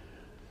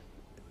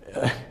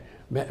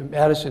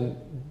 Madison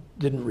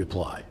didn't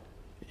reply.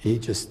 He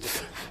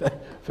just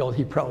felt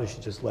he probably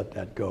should just let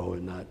that go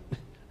and not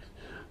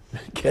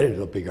get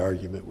into a big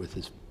argument with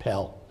his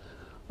pal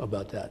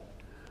about that.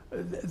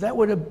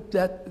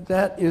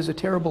 That is a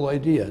terrible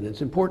idea, and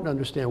it's important to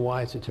understand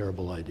why it's a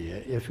terrible idea.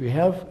 If you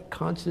have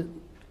constant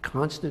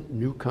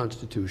new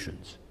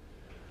constitutions,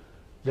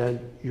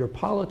 then your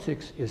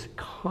politics is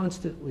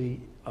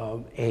constantly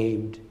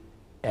aimed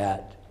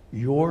at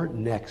your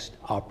next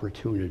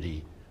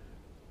opportunity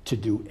to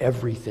do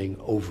everything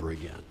over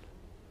again.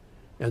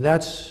 And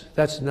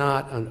that's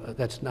not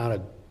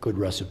a good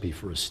recipe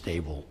for a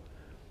stable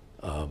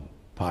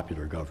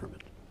popular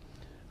government.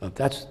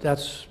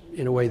 That's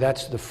in a way,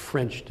 that's the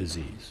French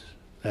disease.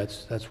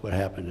 That's what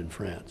happened in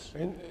France.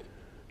 And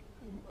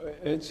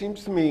it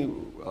seems to me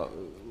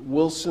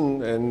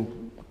Wilson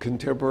and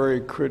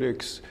contemporary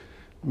critics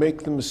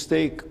make the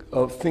mistake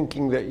of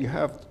thinking that you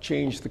have to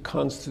change the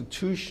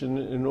Constitution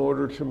in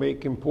order to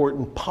make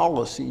important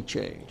policy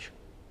change.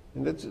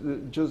 And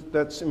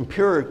that's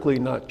empirically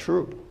not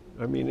true.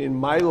 I mean, in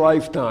my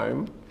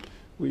lifetime,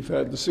 we've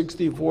had the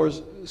 64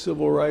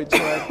 Civil Rights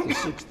Act, the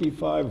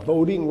 65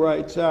 Voting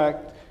Rights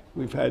Act,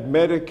 we've had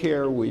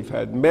Medicare, we've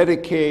had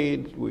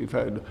Medicaid, we've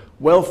had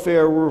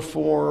welfare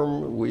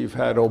reform, we've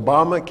had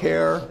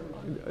Obamacare.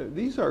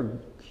 These are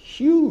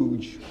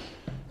huge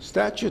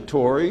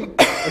statutory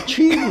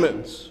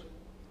achievements.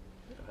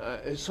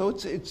 So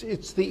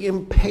it's the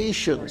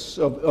impatience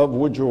of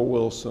Woodrow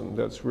Wilson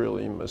that's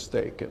really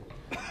mistaken.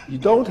 You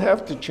don't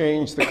have to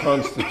change the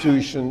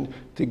Constitution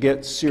to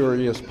get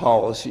serious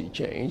policy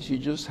change. You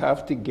just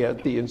have to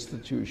get the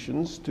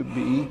institutions to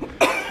be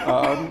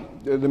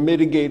the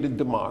mitigated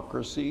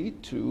democracy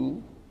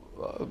to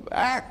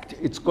act.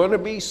 It's going to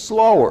be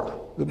slower.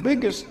 The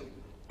biggest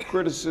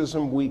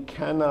criticism we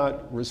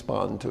cannot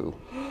respond to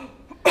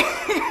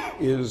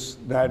is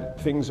that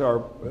things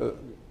are,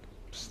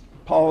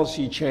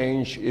 policy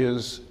change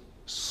is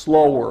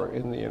slower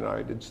in the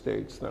United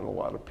States than a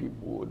lot of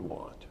people would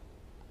want.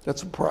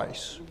 That's a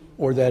price.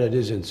 Or that it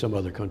is in some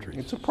other countries.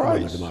 It's a price.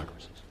 Some other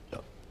democracies. Yeah.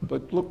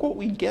 But look what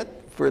we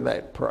get for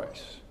that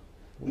price.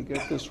 We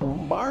get this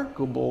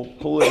remarkable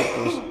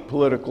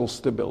political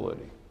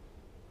stability.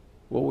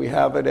 Will we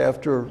have it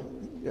after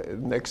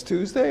next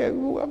Tuesday?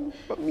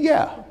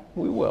 Yeah,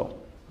 we will.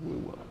 We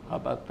will. How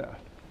about that?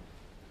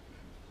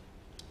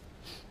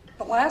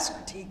 The last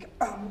critique,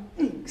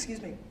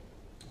 excuse me,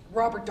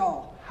 Robert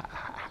Dahl.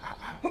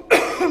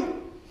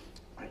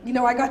 You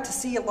know, I got to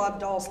see a lot of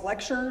Dahl's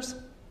lectures.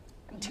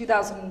 In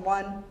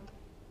 2001,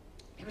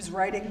 he was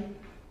writing,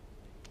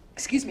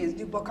 his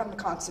new book on the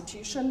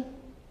Constitution.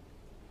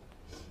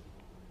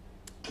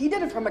 He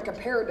did it from a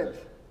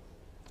comparative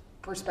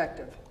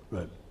perspective.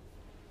 Right.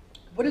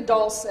 What did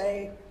Dahl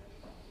say?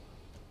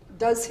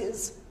 Does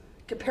his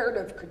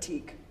comparative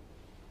critique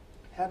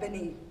have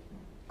any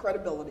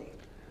credibility?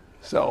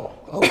 So,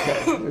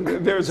 okay,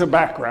 there's a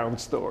background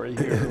story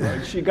here,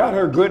 right? She got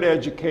her good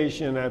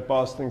education at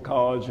Boston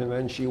College, and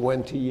then she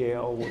went to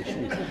Yale, where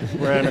she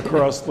ran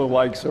across the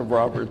likes of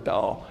Robert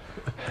Dahl.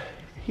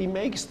 He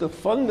makes the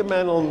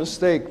fundamental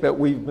mistake that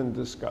we've been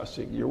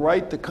discussing. You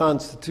write the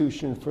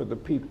Constitution for the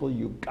people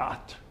you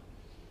got.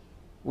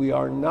 We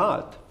are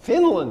not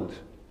Finland.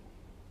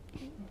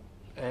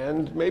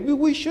 And maybe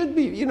we should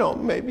be, you know,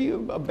 maybe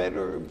a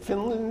better,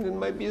 Finland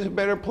maybe is a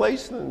better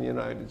place than the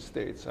United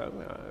States.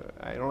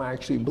 I don't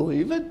actually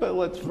believe it, but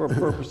let's, for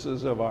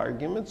purposes of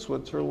argument,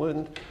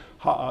 Switzerland,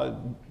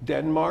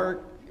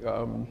 Denmark,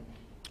 I'm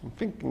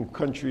thinking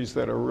countries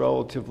that are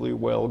relatively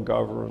well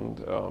governed.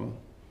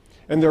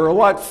 And there are a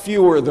lot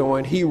fewer than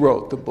when he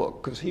wrote the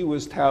book, because he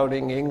was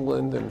touting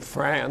England and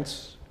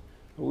France.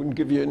 I wouldn't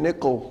give you a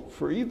nickel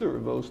for either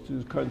of those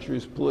two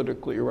countries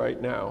politically right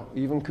now,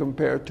 even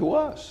compared to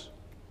us.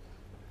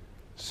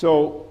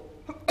 So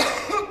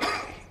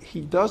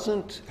he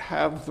doesn't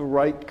have the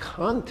right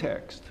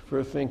context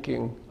for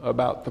thinking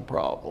about the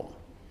problem.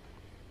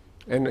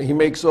 And he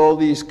makes all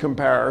these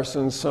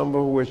comparisons, some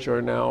of which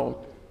are now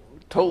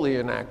totally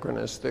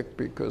anachronistic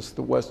because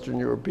the Western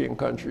European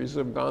countries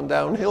have gone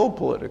downhill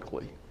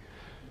politically.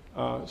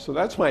 So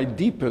that's my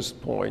deepest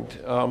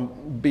point.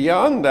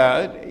 Beyond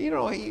that, you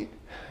know,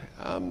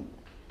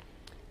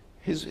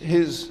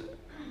 his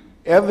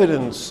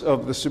evidence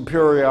of the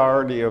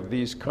superiority of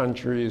these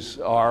countries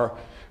are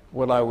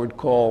what I would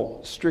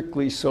call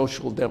strictly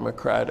social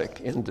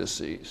democratic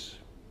indices.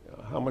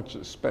 How much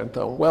is spent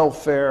on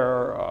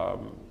welfare,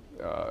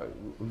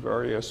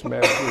 various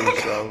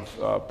measures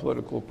of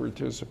political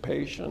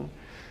participation.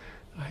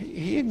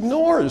 he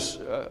ignores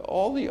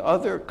all the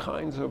other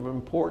kinds of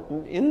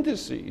important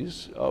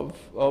indices of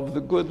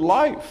the good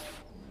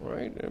life,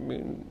 right? I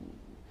mean,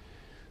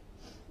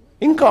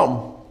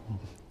 income.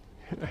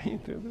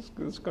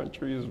 This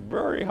country is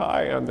very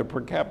high on the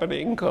per capita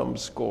income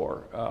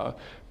score.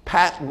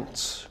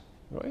 Patents,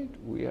 right?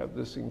 We have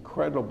this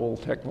incredible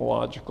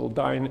technological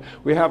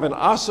we have an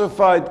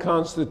ossified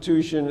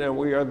constitution, and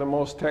we are the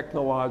most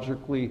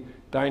technologically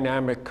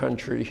dynamic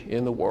country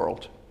in the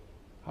world.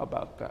 How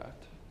about that?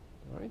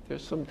 Right?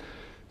 There's some,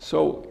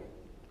 so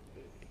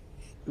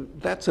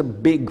that's a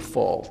big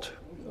fault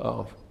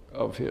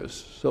of his.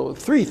 So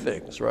 3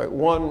 things, right?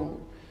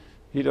 1,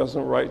 he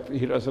doesn't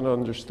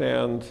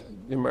understand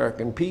the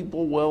American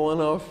people well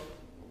enough.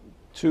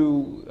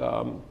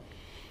 2,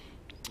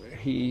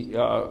 he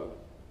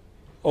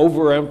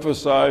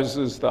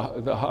overemphasizes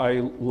the high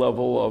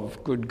level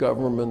of good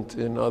government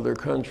in other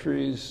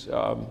countries.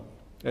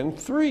 And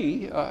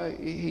 3,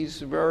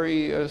 he's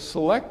very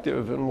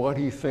selective in what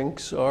he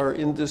thinks are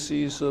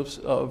indices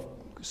of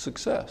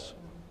success.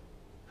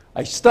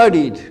 I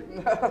studied.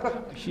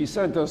 She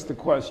sent us the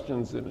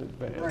questions in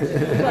advance.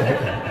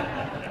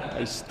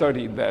 I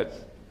studied that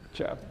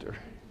chapter.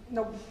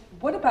 Now,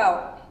 what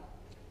about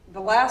the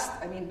last,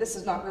 I mean, this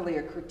is not really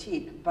a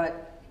critique,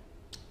 but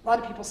a lot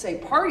of people say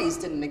parties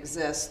didn't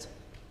exist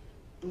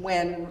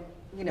when,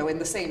 you know, in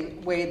the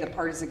same way that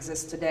parties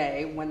exist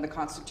today when the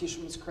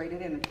Constitution was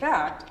created. And in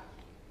fact,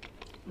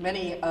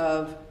 many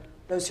of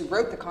those who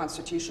wrote the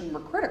Constitution were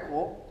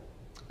critical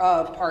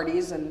of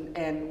parties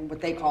and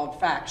what they called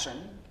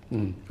faction,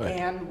 right.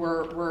 And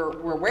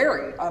were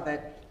wary of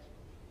it.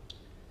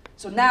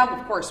 So now,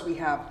 of course, we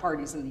have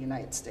parties in the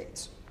United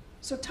States.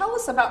 So tell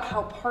us about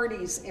how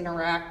parties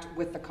interact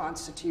with the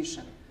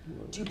Constitution.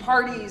 Do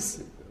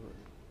parties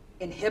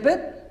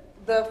inhibit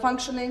the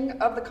functioning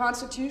of the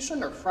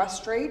Constitution or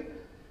frustrate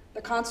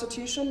the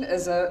Constitution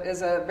as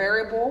a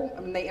variable?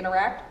 I mean, they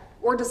interact,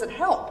 or does it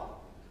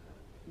help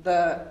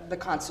the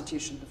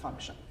Constitution to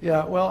function?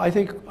 Yeah, well, I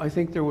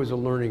think there was a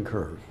learning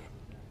curve.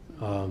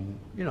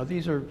 You know,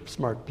 these are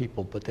smart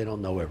people, but they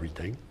don't know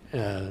everything,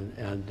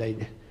 and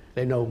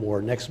they know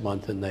more next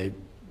month than they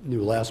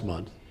knew last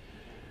month.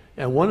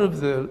 And one of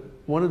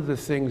the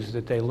things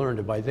that they learned,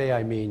 and by they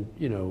I mean,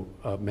 you know,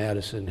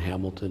 Madison,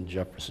 Hamilton,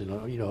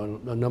 Jefferson, you know,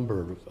 a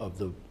number of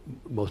the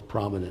most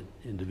prominent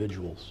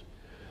individuals,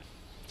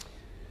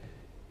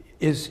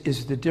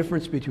 is the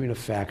difference between a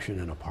faction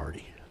and a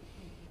party.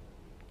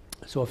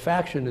 So a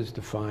faction is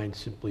defined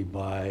simply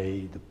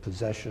by the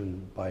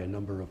possession by a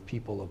number of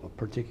people of a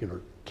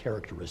particular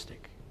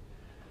characteristic.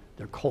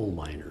 They're coal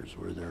miners,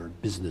 or they're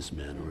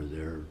businessmen, or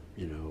they're,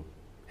 you know,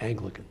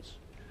 Anglicans.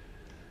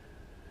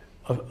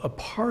 A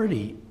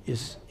party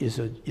is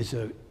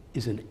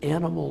an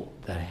animal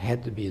that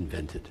had to be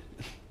invented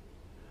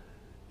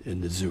in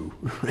the zoo.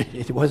 Right?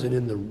 It wasn't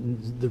in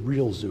the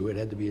real zoo. It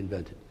had to be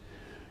invented.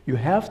 You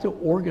have to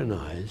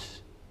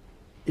organize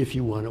if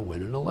you want to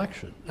win an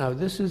election. Now,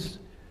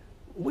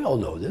 we all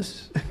know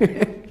this,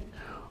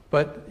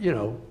 but, you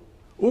know,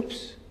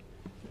 oops,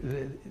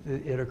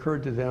 it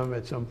occurred to them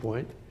at some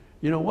point.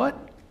 You know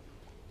what?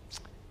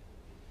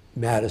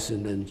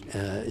 Madison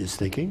is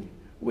thinking,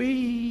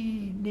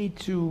 we need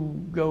to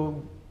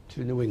go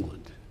to New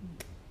England.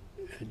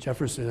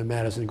 Jefferson and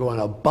Madison go on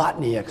a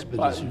botany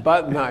expedition.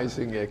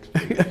 Botanizing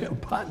expedition.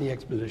 Botany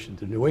expedition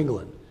to New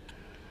England.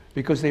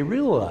 Because they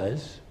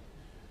realize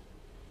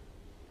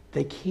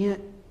they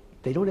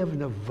don't have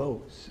enough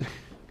votes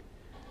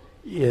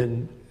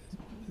in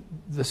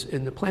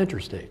the planter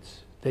states.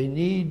 They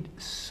need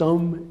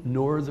some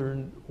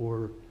northern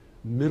or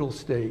middle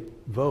state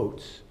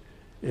votes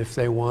if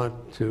they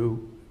want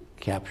to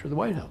capture the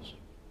White House.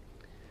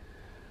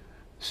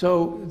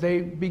 So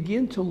they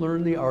begin to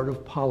learn the art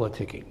of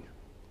politicking.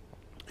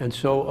 And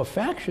so a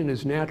faction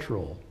is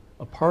natural.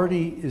 A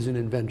party is an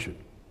invention.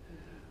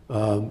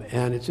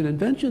 And it's an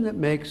invention that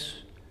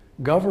makes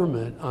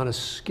government on a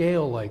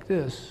scale like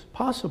this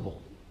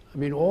possible. I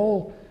mean,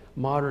 all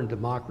modern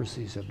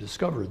democracies have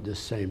discovered this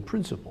same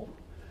principle.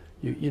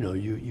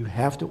 You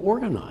have to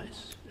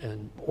organize,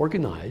 and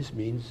organize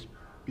means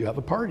you have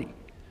a party.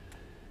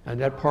 And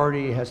that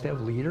party has to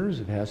have leaders,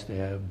 it has to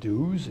have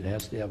dues, it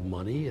has to have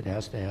money, it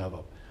has to have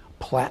a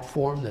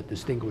platform that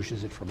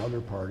distinguishes it from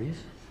other parties.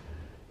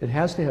 It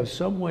has to have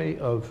some way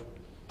of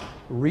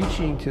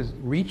reaching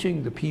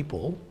the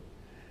people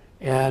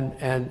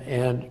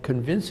and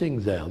convincing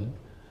them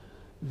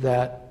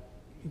that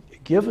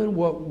given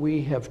what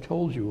we have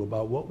told you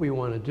about what we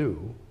want to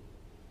do,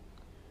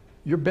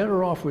 you're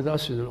better off with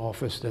us in an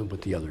office than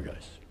with the other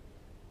guys.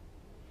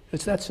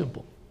 It's that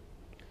simple.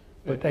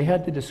 But they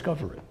had to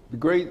discover it.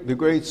 The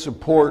great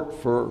support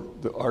for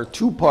our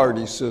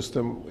two-party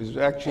system is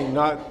actually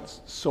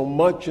not so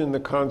much in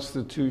the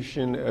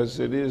Constitution as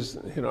it is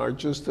in our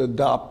just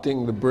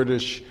adopting the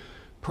British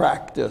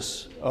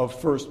practice of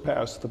first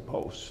past the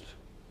post.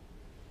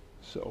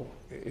 So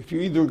if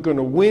you're either going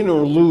to win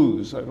or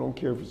lose, I don't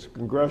care if it's a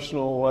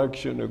congressional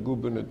election, a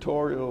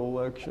gubernatorial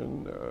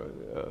election,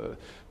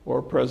 or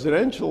a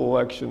presidential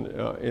election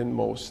in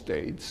most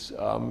states,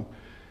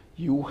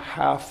 you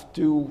have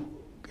to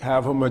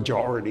have a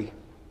majority.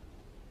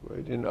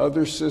 Right? In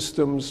other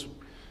systems,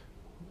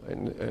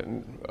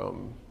 and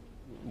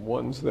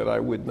ones that I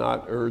would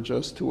not urge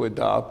us to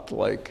adopt,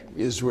 like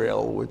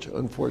Israel, which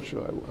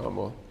unfortunately I'm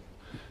a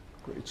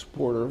great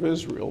supporter of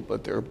Israel,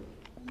 but their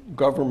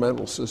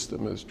governmental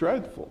system is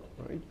dreadful,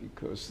 right?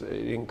 Because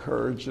it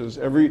encourages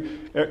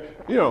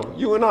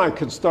you and I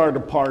could start a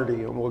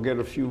party and we'll get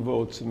a few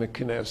votes in the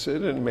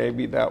Knesset, and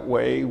maybe that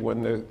way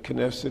when the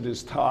Knesset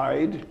is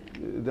tied,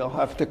 they'll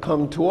have to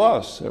come to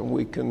us, and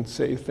we can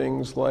say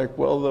things like,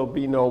 well, there'll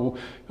be no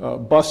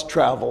bus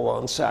travel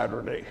on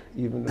Saturday,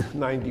 even if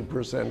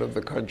 90% of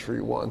the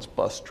country wants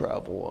bus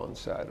travel on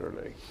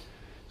Saturday.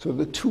 So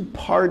the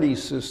two-party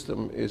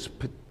system is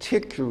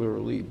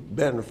particularly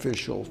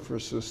beneficial for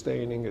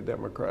sustaining a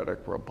democratic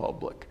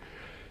republic.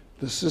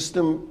 The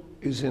system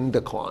is in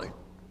decline.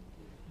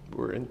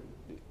 We're in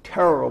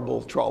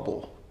terrible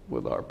trouble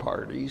with our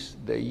parties.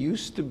 They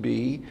used to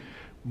be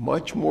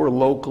much more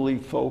locally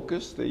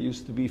focused. They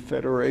used to be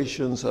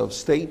federations of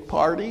state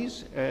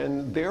parties,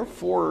 and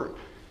therefore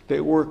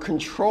they were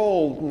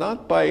controlled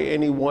not by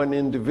any one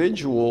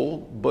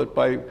individual, but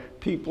by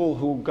people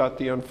who got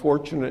the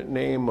unfortunate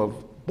name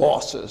of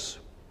bosses.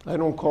 I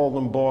don't call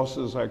them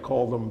bosses, I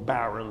call them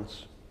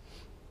barons.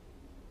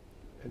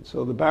 And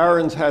so the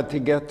barons had to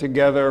get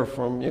together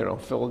from,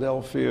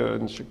 Philadelphia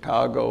and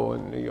Chicago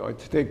and New York,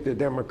 to take the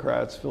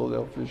Democrats,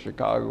 Philadelphia,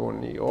 Chicago, and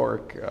New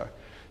York,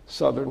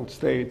 southern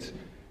states,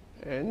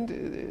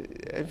 and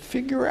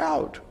figure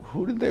out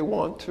who did they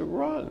want to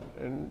run.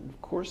 And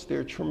of course,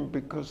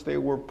 because they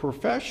were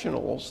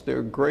professionals,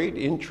 their great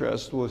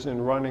interest was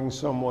in running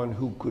someone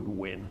who could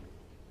win.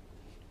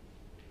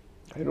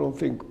 I don't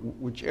think,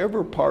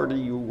 whichever party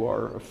you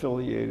are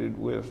affiliated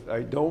with,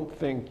 I don't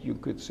think you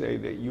could say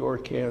that your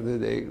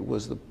candidate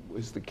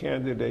is the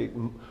candidate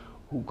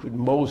who could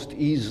most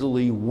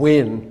easily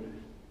win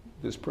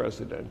this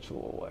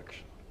presidential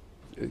election.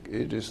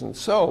 It isn't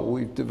so.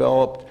 We've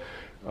developed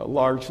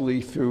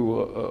largely through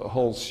a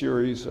whole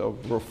series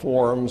of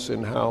reforms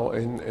in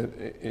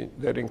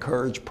that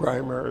encourage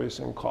primaries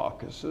and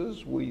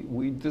caucuses.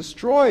 We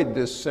destroyed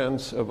this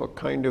sense of a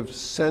kind of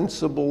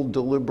sensible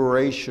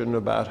deliberation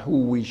about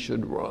who we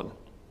should run.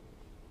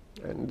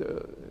 And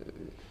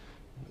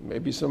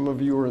maybe some of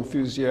you are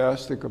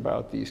enthusiastic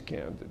about these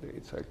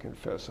candidates. I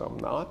confess I'm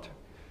not.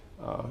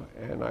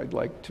 And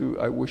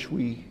I wish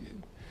we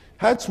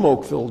had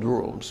smoke-filled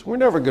rooms. We're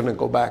never going to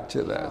go back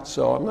to that.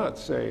 So I'm not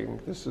saying,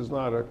 this is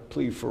not a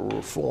plea for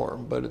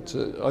reform, but it's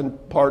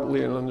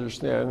partly an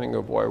understanding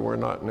of why we're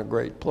not in a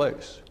great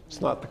place. It's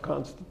not the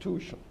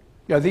Constitution.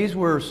 Yeah, these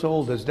were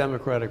sold as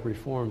democratic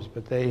reforms,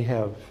 but they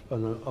have,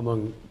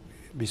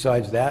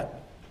 besides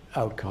that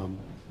outcome,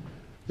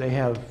 they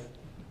have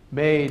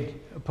made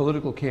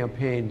political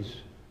campaigns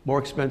more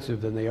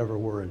expensive than they ever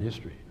were in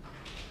history.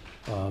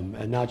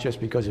 And not just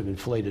because of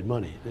inflated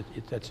money.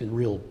 That's in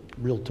real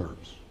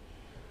terms.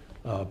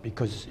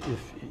 Because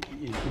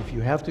if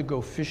you have to go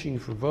fishing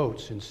for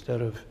votes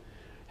instead of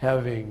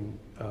having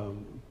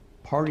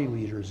party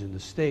leaders in the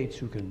states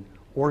who can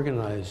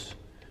organize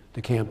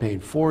the campaign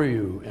for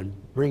you and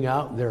bring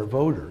out their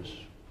voters,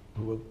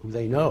 who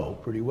they know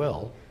pretty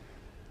well,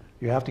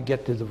 you have to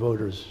get to the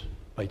voters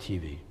by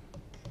TV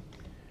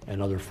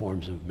and other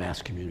forms of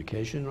mass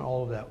communication, and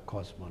all of that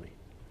costs money.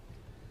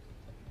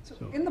 So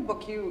in the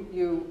book,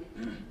 you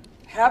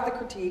have the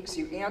critiques,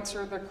 you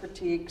answer the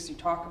critiques, you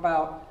talk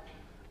about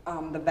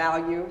the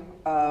value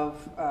of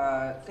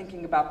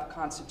thinking about the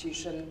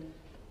Constitution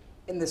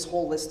in this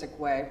holistic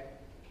way.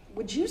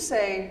 Would you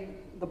say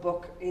the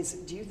book is,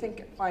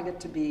 find it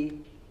to be,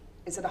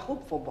 is it a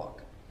hopeful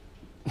book?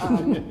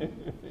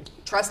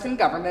 Trust in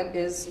government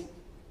is,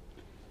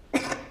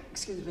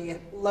 excuse me,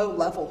 at low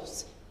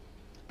levels.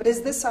 But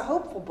is this a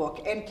hopeful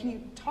book? And can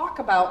you talk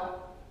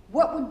about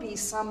what would be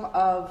some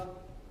of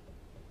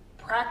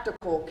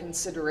practical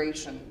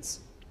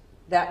considerations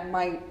that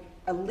might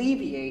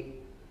alleviate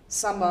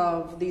some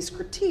of these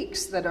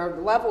critiques that are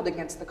leveled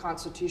against the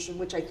Constitution,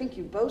 which I think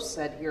you both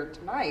said here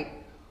tonight,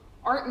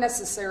 aren't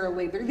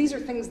necessarily, these are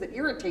things that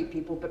irritate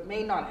people but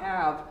may not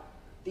have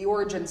the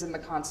origins in the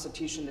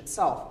Constitution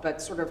itself, but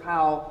sort of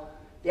how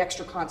the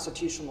extra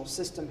constitutional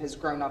system has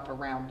grown up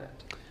around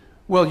it.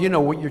 Well,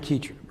 we're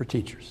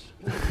teachers.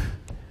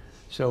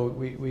 So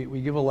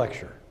we give a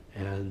lecture,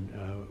 and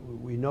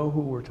we know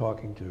who we're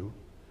talking to,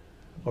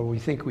 or we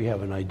think we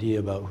have an idea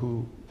about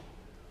who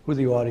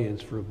the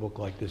audience for a book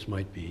like this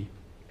might be.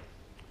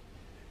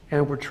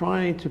 And we're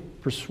trying to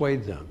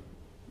persuade them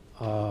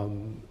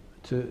to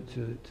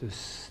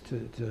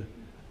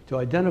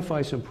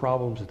identify some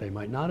problems that they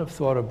might not have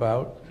thought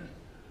about.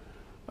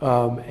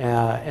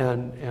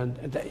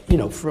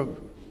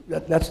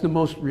 That's the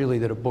most really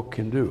that a book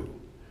can do.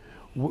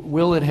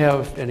 Will it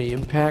have any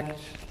impact?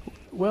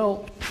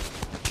 Well,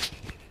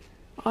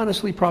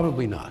 honestly,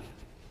 probably not.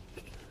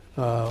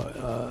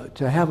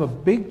 To have a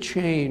big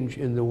change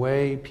in the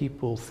way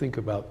people think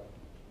about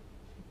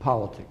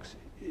politics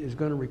is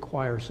going to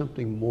require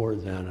something more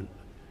than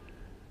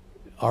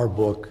our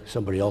book,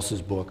 somebody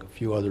else's book, a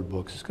few other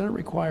books. It's going to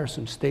require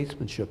some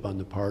statesmanship on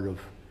the part of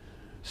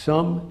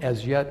some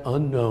as yet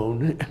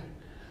unknown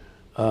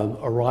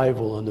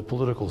arrival on the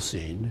political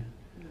scene,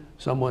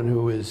 someone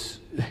who is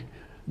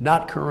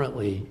not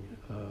currently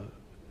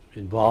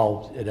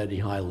involved at any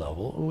high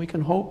level. And we can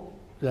hope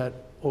that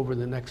over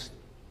the next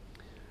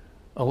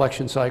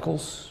election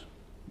cycles,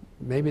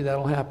 maybe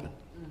that'll happen.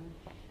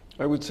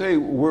 I would say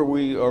where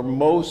we are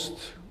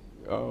most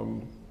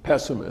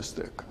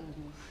pessimistic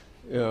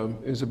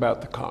is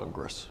about the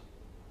Congress.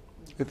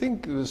 I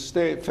think the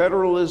state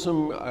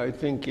federalism, I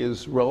think,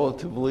 is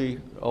relatively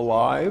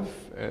alive,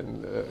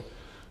 and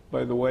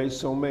by the way,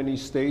 so many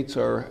states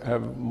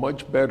have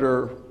much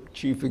better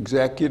chief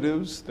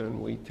executives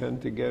than we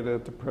tend to get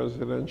at the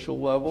presidential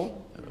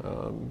level.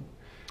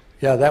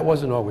 Yeah, that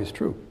wasn't always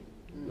true.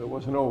 That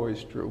wasn't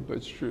always true, but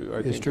it's true.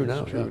 I think it's true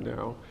yeah.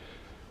 now.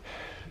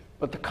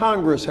 But the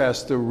Congress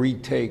has to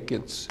retake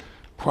its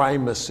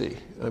primacy.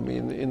 I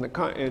mean, in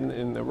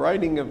the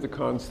writing of the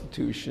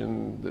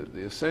Constitution,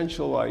 the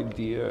essential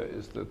idea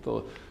is that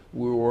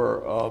we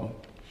were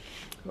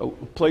a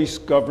place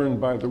governed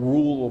by the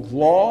rule of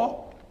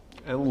law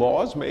and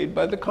laws made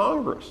by the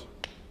Congress.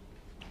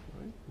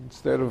 Right?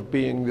 Instead of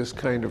being this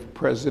kind of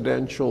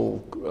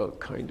presidential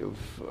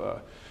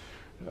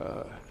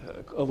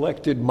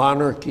elected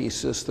monarchy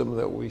system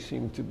that we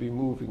seem to be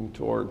moving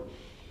toward.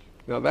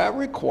 Now that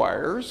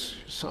requires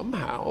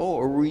somehow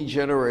a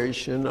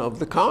regeneration of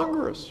the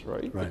Congress,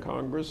 right? The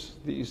Congress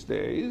these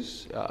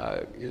days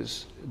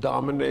is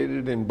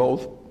dominated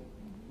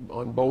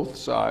on both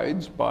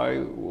sides by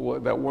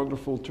that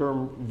wonderful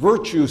term,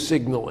 virtue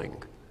signaling.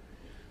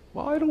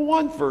 Well, I don't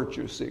want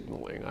virtue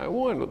signaling. I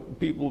want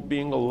people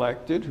being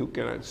elected who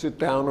can sit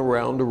down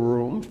around a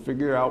room,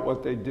 figure out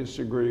what they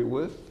disagree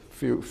with,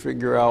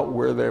 figure out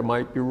where there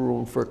might be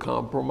room for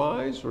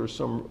compromise or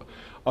some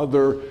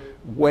other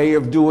way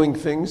of doing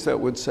things that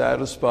would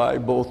satisfy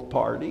both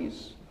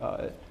parties.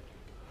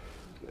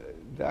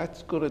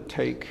 That's going to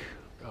take,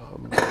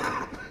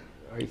 I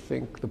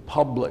think, the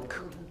public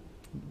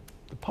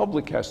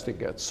has to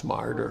get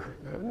smarter,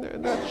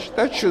 and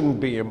that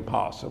shouldn't be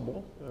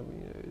impossible. I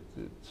mean,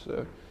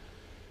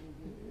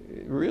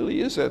 it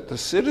really is at the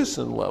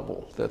citizen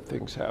level that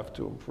things have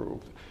to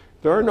improve.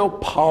 There are no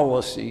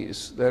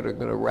policies that are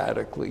going to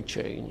radically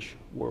change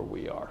where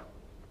we are.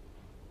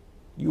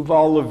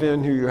 Yuval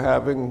Levin, who you're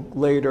having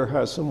later,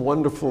 has some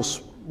wonderful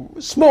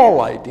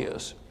small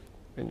ideas,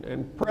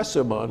 and press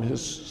him on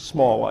his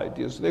small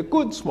ideas. They're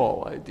good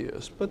small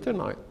ideas, but they're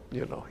not,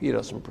 he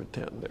doesn't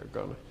pretend they're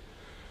going to.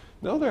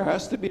 No, there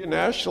has to be a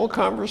national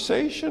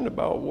conversation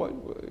about what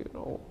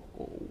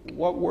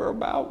we're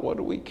about, what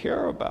do we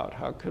care about,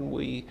 how can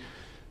we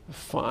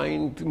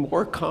find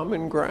more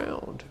common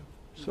ground.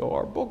 So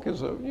our book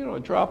is a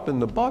drop in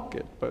the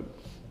bucket, but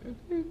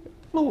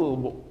a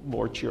little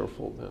more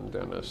cheerful than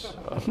Dennis,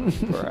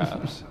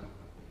 perhaps.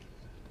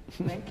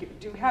 Thank you.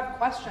 Do we have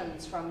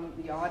questions from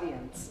the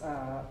audience?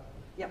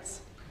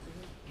 Yes.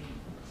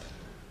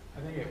 I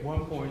think at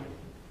one point.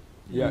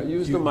 Yeah,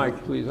 use the mic,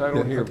 please. I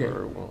don't hear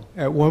very well.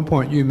 At one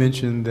point, you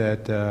mentioned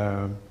that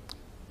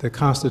the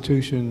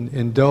Constitution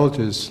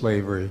indulges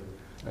slavery.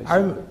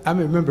 I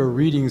remember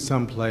reading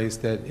someplace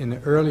that in the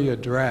earlier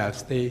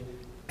drafts, they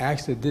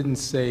actually didn't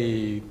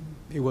say,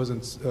 it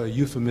wasn't a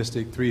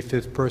euphemistic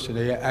 3/5 person.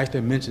 They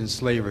actually mentioned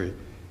slavery.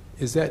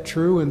 Is that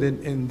true?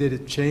 And did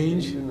it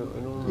change?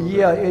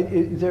 Yeah,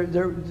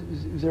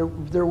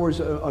 there was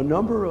a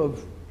number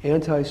of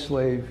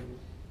anti-slave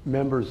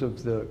members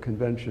of the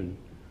convention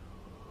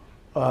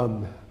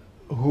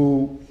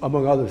who,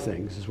 among other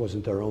things, this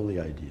wasn't their only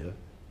idea,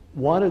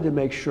 wanted to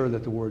make sure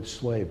that the word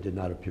slave did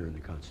not appear in the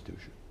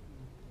Constitution,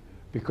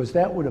 because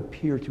that would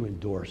appear to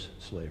endorse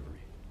slavery.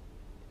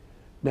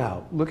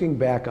 Now, looking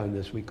back on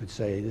this, we could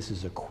say this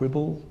is a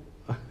quibble,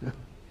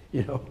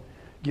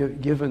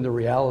 given the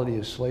reality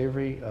of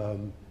slavery.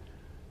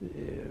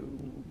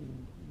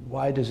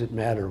 Why does it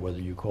matter whether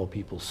you call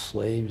people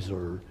slaves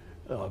or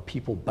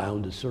people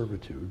bound to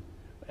servitude?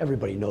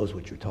 Everybody knows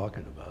what you're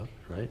talking about,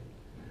 right?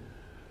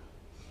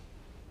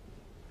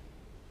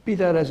 Be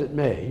that as it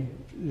may,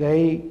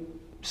 the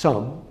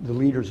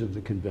leaders of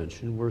the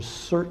convention, were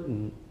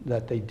certain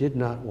that they did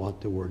not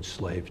want the word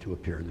slave to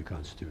appear in the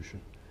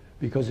Constitution,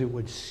 because it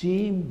would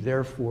seem,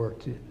 therefore,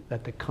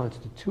 that the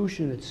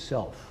Constitution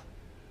itself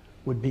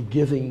would be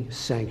giving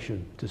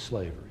sanction to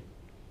slavery.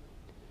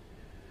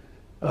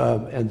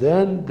 And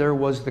then there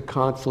was the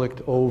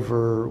conflict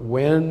over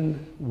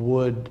when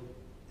would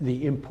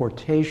the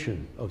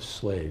importation of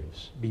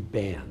slaves be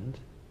banned.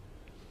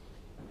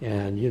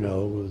 And,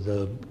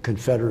 the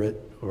Confederate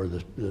or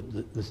the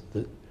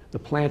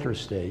planter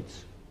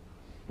states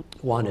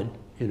wanted,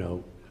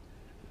 no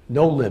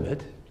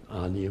limit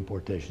on the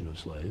importation of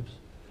slaves.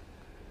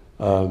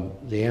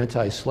 The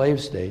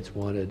anti-slave states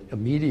wanted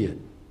immediate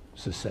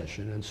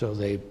secession, and so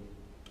they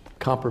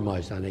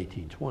compromised on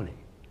 1820.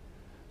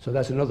 So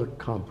that's another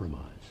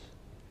compromise.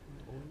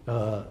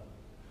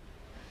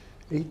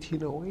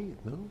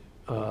 1808, no?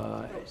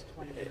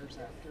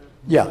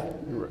 Yeah,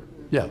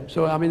 yeah.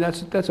 So I mean,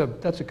 that's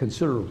a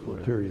considerable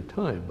period of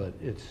time, but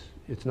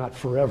it's not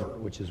forever,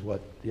 which is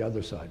what the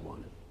other side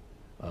wanted.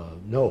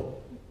 No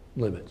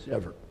limits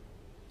ever.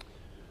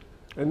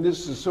 And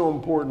this is so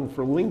important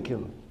for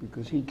Lincoln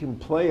because he can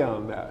play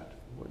on that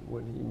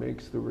when he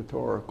makes the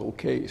rhetorical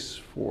case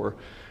for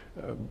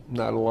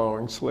not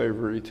allowing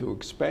slavery to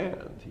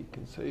expand. He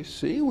can say,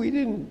 see,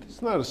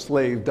 it's not a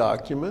slave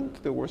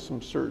document. There were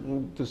some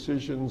certain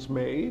decisions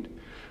made,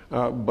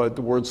 but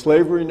the word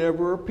slavery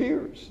never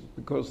appears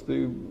because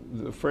the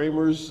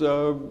framers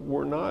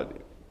were not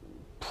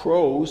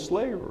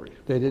pro-slavery.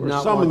 They did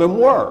not. Some of them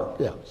were.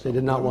 Yeah, they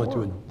did not want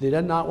to. They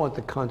did not want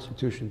the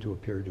Constitution to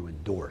appear to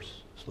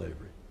endorse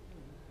slavery.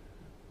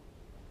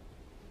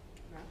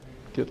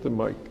 Get the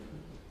mic.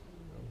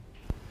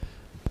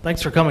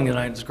 Thanks for coming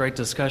tonight. It's a great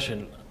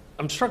discussion.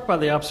 I'm struck by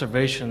the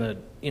observation that,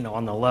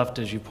 on the left,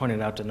 as you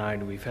pointed out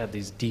tonight, we've had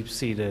these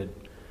deep-seated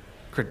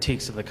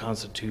critiques of the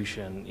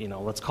Constitution.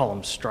 Let's call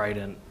them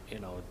strident.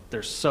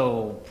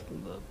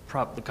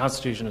 The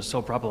Constitution is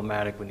so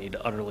problematic. We need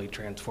utterly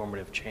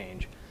transformative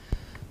change.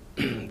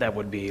 That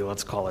would be,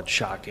 let's call it,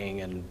 shocking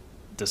and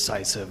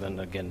decisive,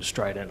 and again,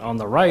 strident. On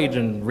the right,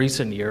 in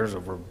recent years,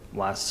 over the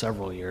last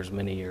several years,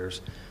 many years,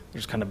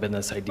 there's kind of been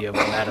this idea of a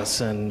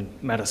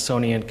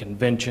Madisonian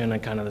convention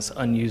and kind of this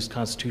unused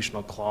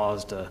constitutional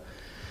clause to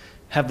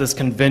have this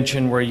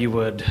convention where you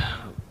would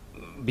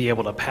be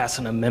able to pass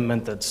an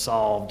amendment that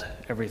solved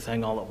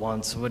everything all at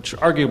once, which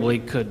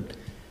arguably could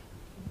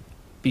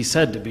be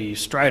said to be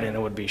strident. It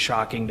would be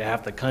shocking to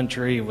half the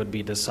country. It would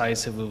be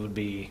decisive. It would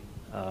be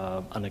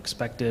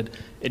unexpected.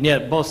 And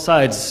yet both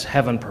sides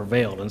haven't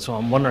prevailed. And so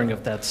I'm wondering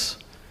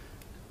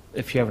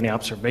if you have any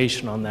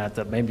observation on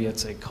that maybe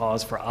it's a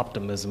cause for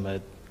optimism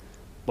that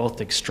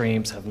both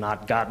extremes have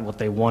not gotten what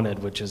they wanted,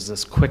 which is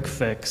this quick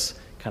fix,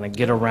 kind of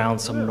get around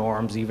some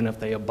norms, even if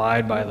they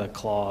abide by the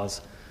clause.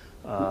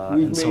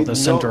 And so the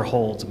center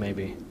holds,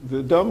 maybe.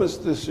 The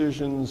dumbest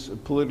decisions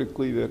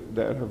politically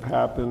that have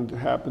happened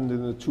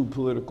in the two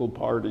political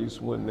parties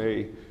when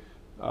they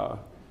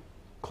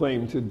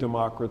claimed to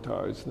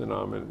democratize the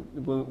nominee.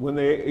 When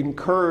they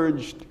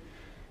encouraged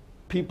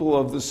people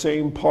of the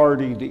same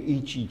party to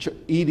eat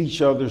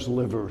each other's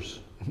livers.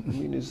 I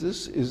mean, is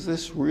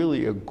this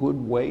really a good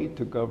way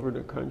to govern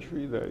a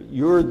country? That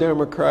you're a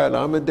Democrat,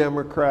 I'm a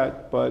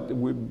Democrat, but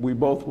we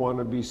both want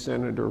to be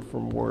senator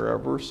from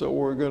wherever, so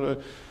we're going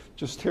to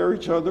just tear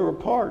each other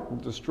apart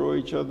and destroy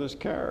each other's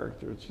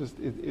character. It's just,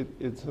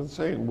 it's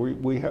insane.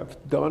 We have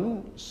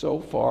done so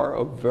far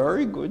a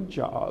very good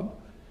job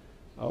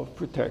of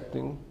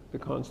protecting the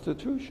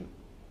Constitution.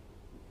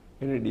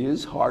 And it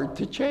is hard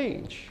to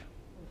change.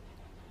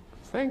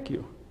 Thank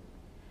you.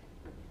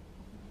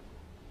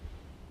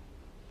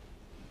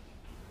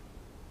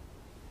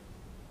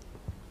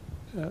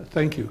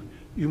 Thank you.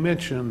 You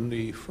mentioned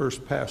the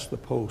first past the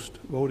post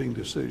voting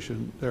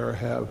decision.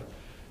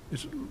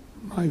 It's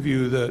my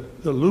view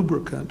that the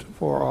lubricant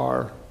for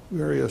our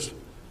various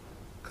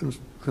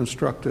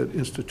constructed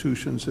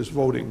institutions is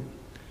voting.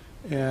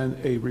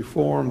 And a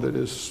reform that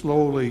is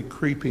slowly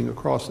creeping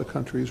across the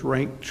country is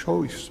ranked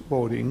choice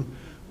voting,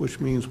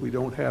 which means we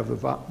don't have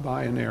the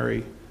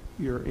binary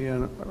you're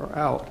in or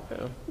out.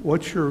 Yeah.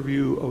 What's your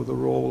view of the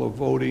role of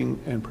voting,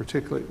 and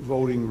particularly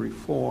voting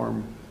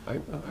reform?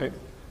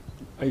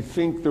 I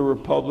think the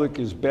republic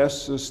is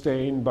best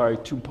sustained by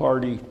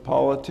two-party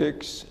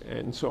politics,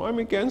 and so I'm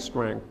against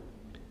ranked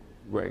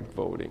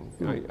voting.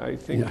 I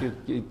think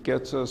it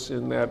gets us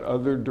in that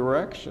other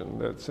direction,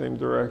 that same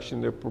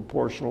direction that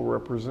proportional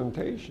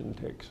representation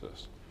takes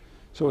us.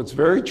 So it's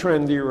very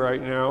trendy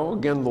right now.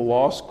 Again, the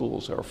law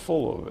schools are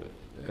full of it,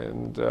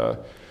 and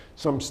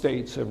some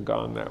states have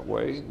gone that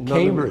way.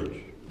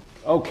 Cambridge.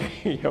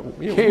 Okay, yeah,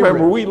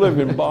 remember we live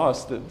in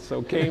Boston,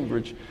 so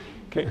Cambridge.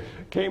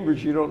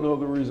 Cambridge, you don't know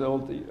the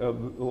result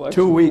of the election.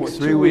 2 weeks,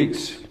 3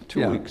 weeks.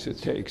 2 weeks it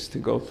takes to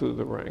go through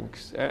the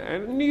ranks.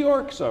 And New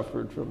York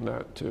suffered from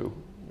that too.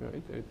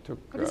 Right? It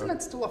took, but isn't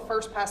it still a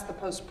first past the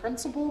post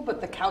principle?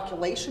 But the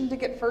calculation to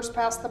get first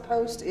past the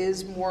post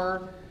is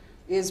more,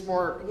 is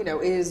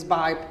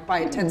by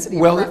intensity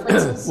of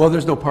preferences? Well,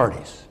 there's no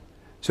parties.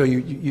 So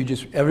you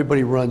just,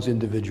 everybody runs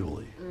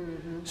individually.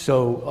 Mm-hmm.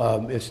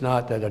 So it's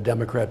not that a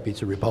Democrat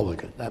beats a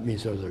Republican. That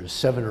means there's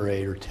 7 or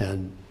 8 or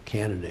 10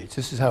 candidates.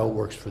 This is how it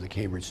works for the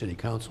Cambridge City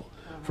Council.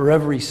 For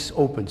every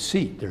open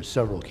seat, there's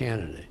several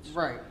candidates.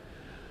 Right.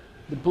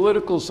 The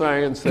political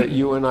science that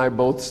you and I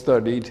both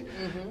studied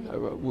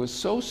was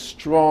so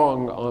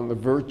strong on the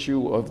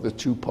virtue of the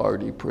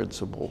two-party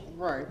principle.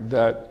 Right.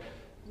 That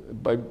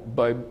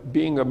by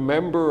being a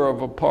member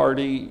of a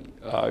party,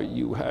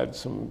 you had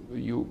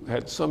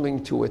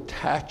something to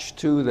attach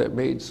to that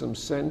made some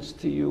sense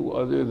to you,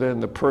 other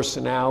than the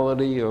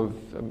personality of,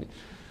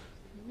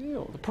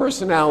 the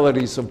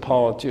personalities of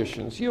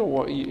politicians. You don't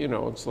want,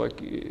 it's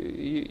like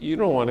you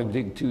don't want to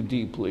dig too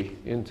deeply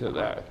into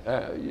that.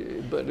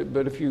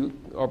 But if you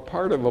are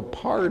part of a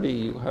party,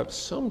 you have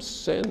some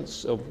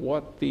sense of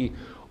what the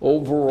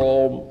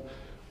overall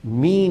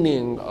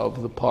meaning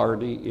of the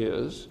party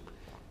is,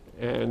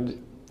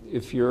 and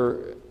if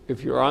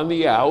you're on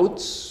the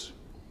outs,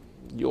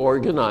 you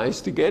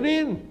organize to get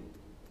in.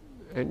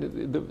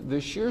 And the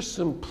sheer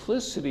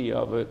simplicity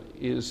of it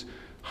is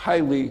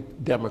highly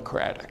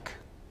democratic.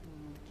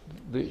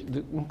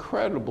 The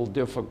incredible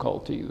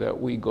difficulty that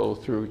we go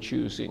through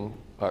choosing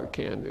our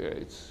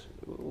candidates.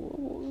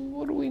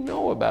 What do we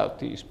know about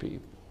these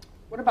people?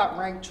 What about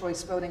ranked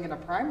choice voting in a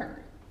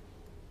primary?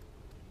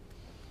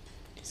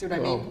 See what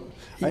I mean?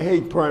 I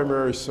hate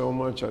primaries so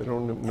much, I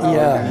don't know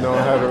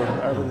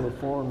how to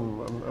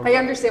reform them. I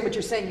understand what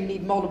you're saying. You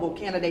need multiple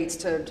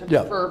candidates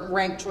for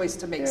ranked choice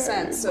to make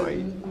sense. So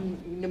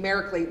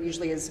numerically, it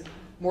usually is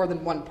more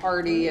than one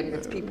party, and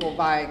it's people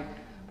vying.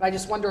 But I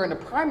just wonder in a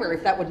primary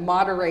if that would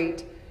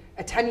moderate,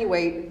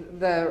 attenuate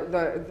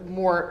the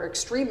more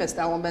extremist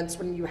elements.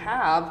 When you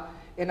have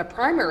in a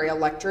primary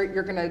electorate,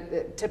 you're going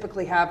to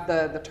typically have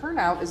the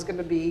turnout is going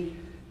to be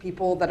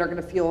people that are going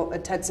to feel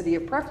intensity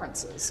of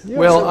preferences. Yeah.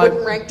 Well, so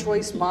wouldn't ranked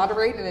choice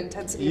moderate an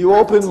intensity you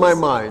of preferences? opened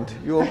my mind.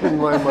 You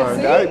opened my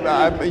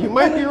mind. You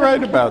might be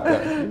right about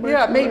that.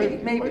 Yeah, maybe.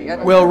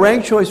 Well,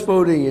 ranked choice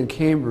voting in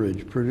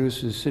Cambridge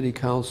produces city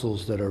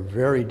councils that are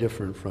very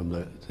different from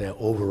the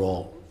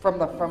overall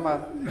from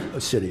a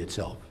city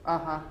itself.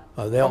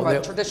 From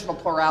a traditional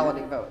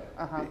plurality vote.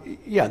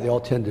 Yeah, they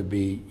all tend to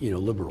be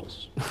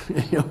liberals.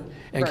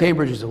 And right.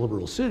 Cambridge is a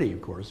liberal city,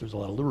 of course. There's a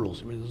lot of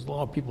liberals. I mean, there's a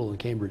lot of people in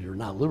Cambridge who are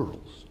not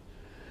liberals.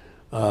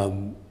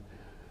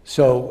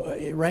 So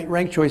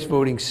ranked choice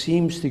voting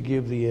seems to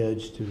give the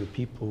edge to the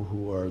people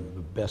who are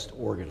the best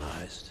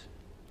organized,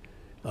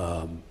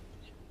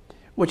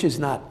 which is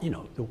not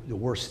the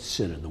worst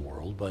sin in the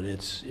world, but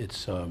it's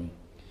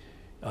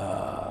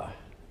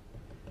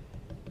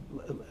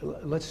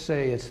let's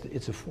say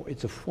it's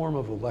a form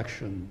of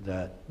election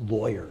that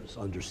lawyers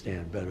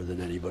understand better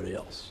than anybody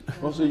else.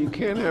 Also, you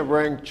can't have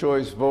ranked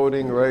choice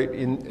voting, right,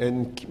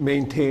 and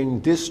maintain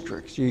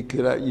districts.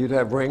 You'd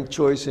have ranked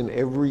choice in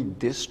every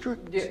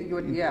district.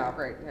 Yeah,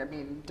 right. I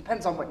mean,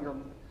 depends on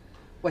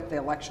what the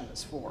election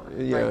is for.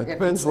 Yeah, right? it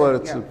depends what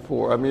it's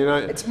for. I mean,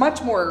 it's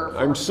much more.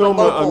 I'm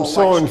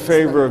so in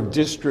favor of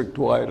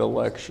district-wide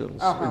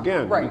elections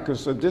again, right.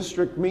 because a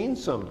district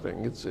means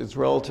something. It's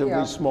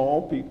relatively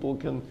small. People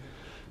can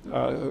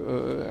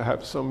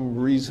have some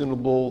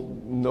reasonable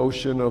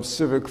notion of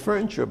civic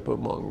friendship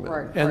among them.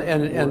 Right.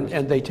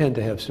 And they tend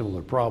to have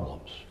similar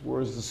problems.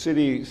 Whereas the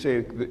city, say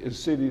a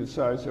city the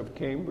size of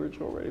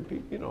Cambridge already,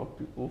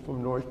 people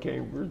from North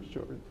Cambridge,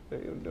 they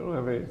don't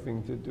have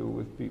anything to do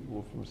with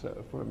people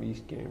from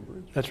East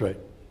Cambridge. That's right.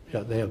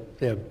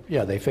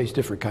 Yeah, they face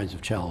different kinds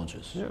of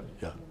challenges.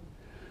 Yeah.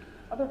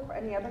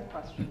 Any other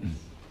questions?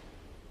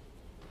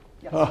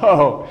 Yes.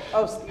 Oh,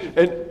 Steve.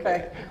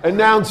 Okay.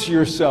 Announce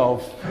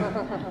yourself.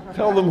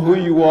 Tell them who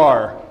you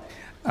are.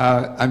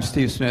 I'm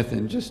Steve Smith,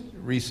 and just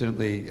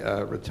recently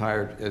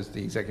retired as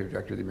the executive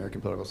director of the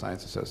American Political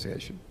Science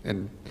Association,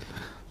 and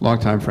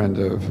longtime friend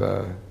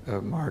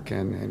of Mark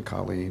and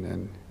Colleen,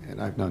 and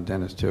I've known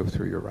Dennis too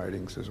through your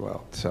writings as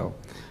well. So,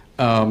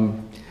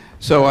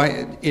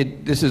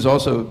 this has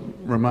also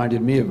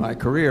reminded me of my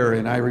career,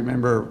 and I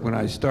remember when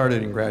I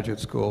started in graduate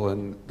school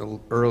in the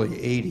early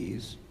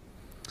 '80s.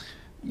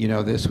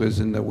 This was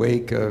in the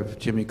wake of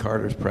Jimmy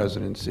Carter's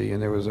presidency,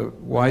 and there was a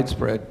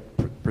widespread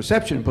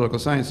perception in political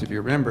science, if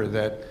you remember,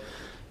 that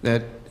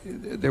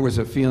there was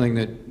a feeling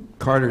that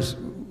Carter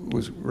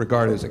was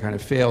regarded as a kind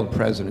of failed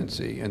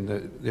presidency, and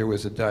there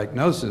was a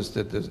diagnosis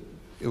that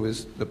it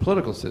was the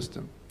political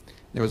system.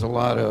 There was a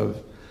lot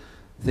of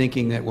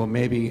thinking that, well,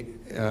 maybe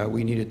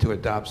we needed to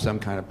adopt some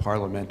kind of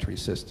parliamentary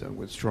system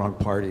with strong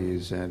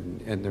parties,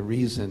 and the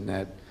reason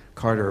that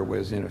Carter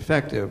was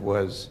ineffective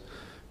was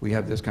we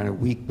have this kind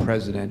of weak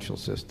presidential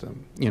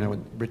system.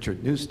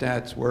 Richard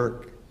Neustat's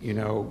work,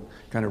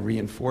 kind of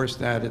reinforced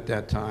that at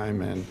that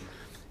time.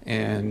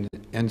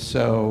 And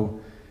so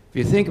if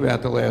you think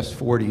about the last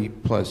 40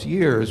 plus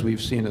years,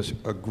 we've seen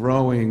a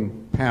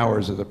growing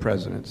powers of the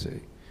presidency.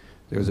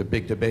 There was a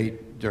big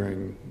debate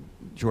during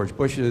George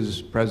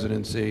Bush's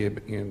presidency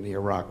in the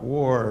Iraq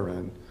War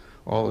and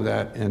all of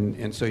that.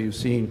 And so you've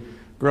seen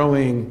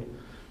growing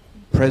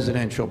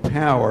presidential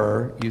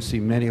power. You see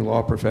many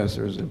law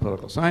professors and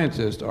political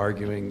scientists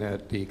arguing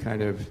that the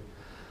kind of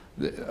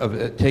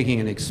taking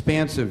an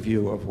expansive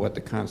view of what the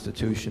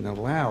Constitution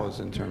allows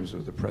in terms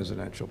of the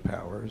presidential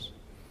powers,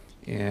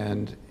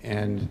 and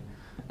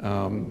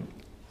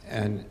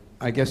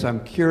I guess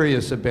I'm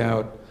curious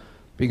about,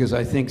 because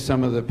I think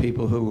some of the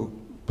people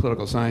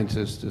political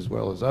scientists as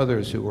well as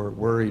others who are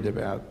worried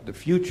about the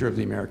future of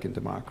the American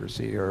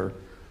democracy are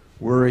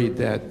worried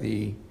that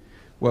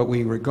what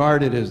we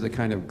regarded as the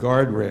kind of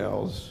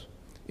guardrails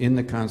in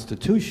the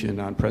Constitution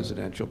on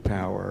presidential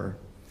power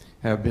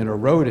have been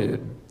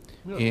eroded,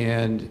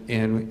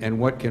 and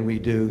what can we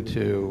do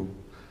to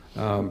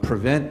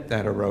prevent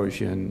that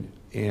erosion,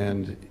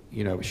 and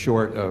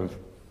short of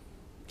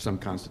some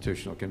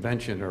constitutional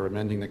convention or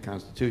amending the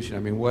Constitution. I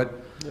mean,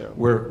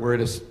 we're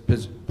at a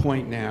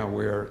point now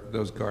where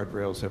those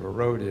guardrails have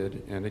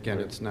eroded, and again,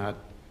 it's not.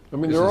 I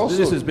mean,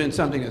 this has been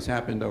something that's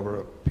happened over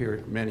a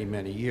period of many,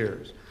 many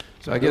years.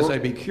 So I guess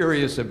I'd be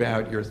curious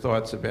about your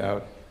thoughts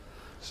about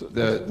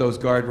those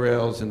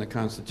guardrails in the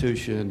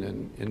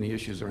Constitution and the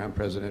issues around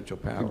presidential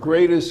power. The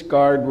greatest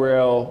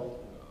guardrail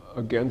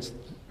against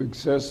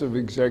excessive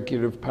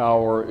executive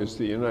power is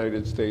the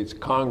United States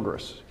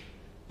Congress.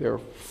 They're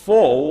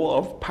full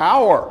of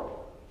power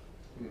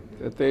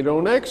that they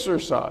don't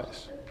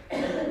exercise.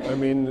 I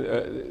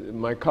mean,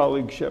 my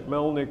colleague Shep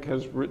Melnick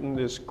has written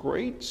this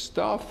great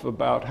stuff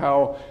about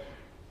how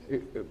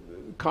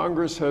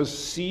Congress has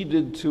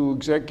ceded to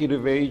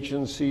executive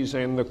agencies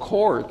and the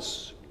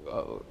courts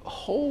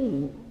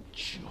whole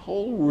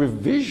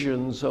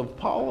revisions of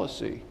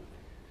policy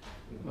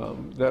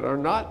that are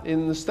not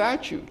in the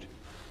statute.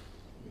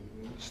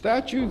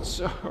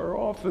 Statutes are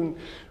often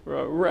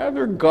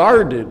rather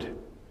guarded,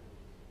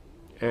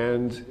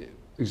 and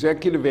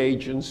executive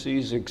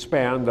agencies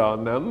expand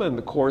on them and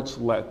the courts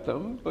let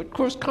them, but of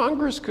course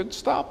Congress could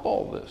stop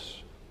all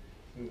this.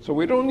 So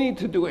we don't need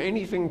to do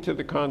anything to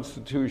the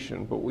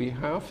Constitution, but we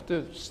have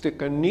to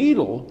stick a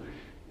needle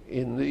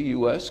in the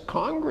US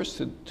Congress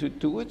to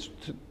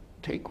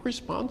take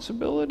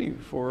responsibility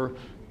for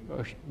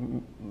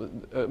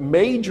a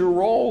major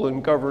role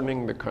in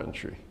governing the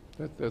country.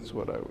 That's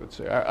what I would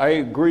say. I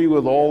agree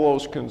with all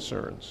those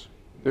concerns.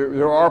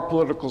 There are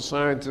political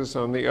scientists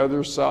on the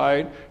other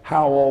side.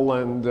 Howell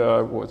and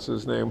what's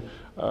his name,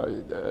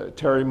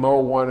 Terry Moe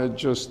wanted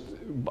just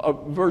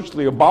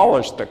virtually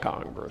abolish the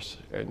Congress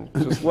and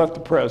just let the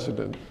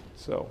president.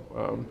 So.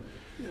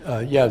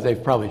 Yeah,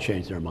 they've probably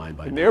changed their mind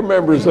by now. They're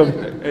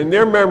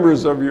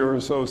members of your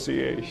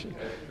association.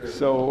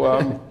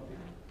 So.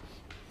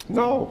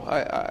 No,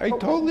 I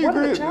totally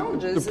agree.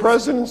 The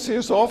presidency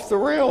is off the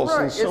rails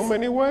in so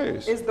many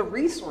ways. Is the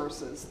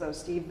resources, though,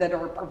 Steve, that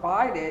are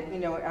provided. You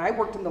know, I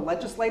worked in the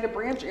legislative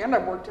branch and I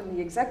worked in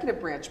the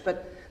executive branch,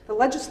 but the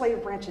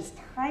legislative branch is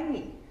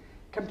tiny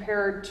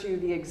compared to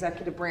the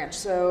executive branch.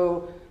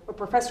 So what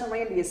Professor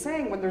Landy is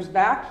saying, when there's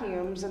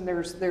vacuums and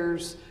there's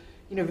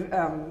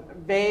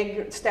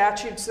vague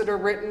statutes that are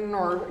written,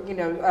 or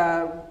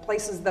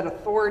places that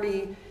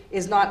authority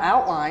is not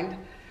outlined.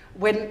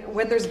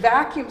 When there's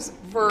vacuums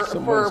for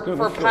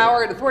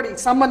power and authority,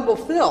 someone will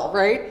fill,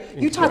 right?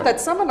 You taught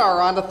that seminar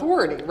on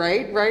authority,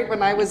 right?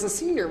 When I was a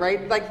senior,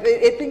 right? Like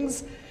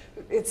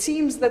it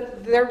seems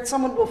that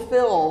someone will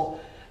fill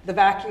the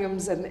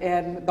vacuums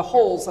and the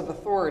holes of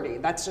authority.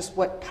 That's just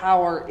what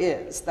power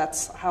is.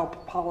 That's how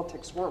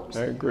politics works.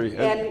 I agree.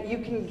 And you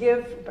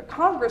can but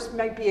Congress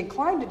might be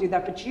inclined to do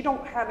that, but you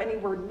don't have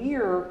anywhere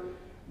near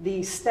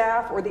the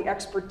staff or the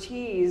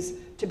expertise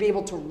to be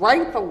able to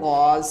write the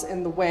laws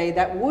in the way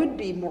that would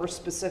be more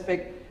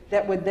specific,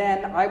 that would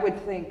then, I would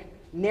think,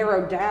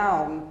 narrow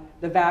down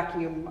the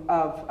vacuum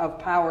of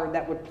power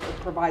that would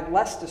provide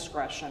less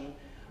discretion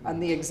on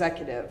the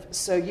executive.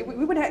 So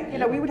we would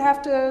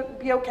have to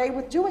be okay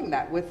with doing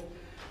that,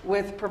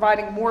 with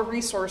providing more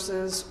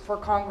resources for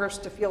Congress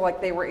to feel like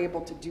they were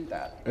able to do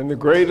that. And the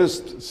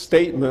greatest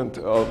statement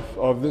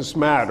of this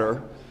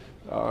matter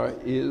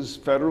is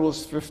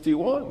Federalist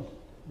 51.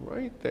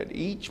 Right, that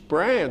each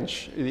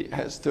branch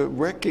has to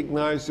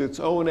recognize its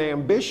own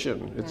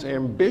ambition, its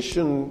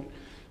ambition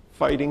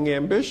fighting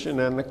ambition,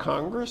 and the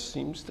Congress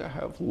seems to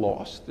have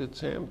lost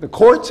its ambition. The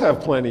courts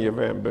have plenty of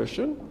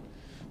ambition.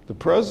 The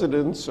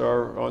presidents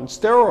are on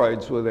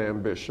steroids with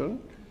ambition.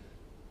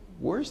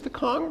 Where's the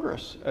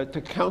Congress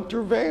to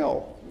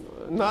countervail?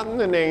 Not in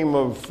the name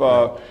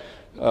of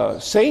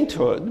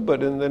sainthood,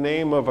 but in the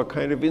name of a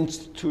kind of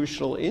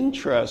institutional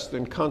interest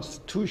and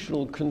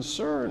constitutional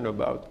concern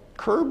about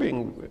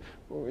curbing,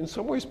 in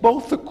some ways,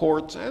 both the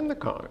courts and the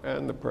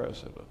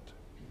president.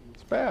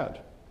 It's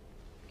bad.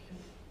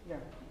 Yeah.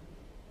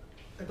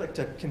 I'd like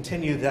to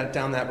continue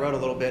down that road a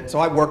little bit. So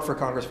I worked for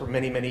Congress for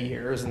many, many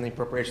years in the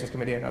Appropriations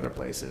Committee and other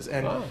places.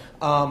 And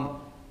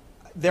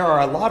there are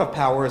a lot of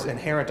powers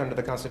inherent under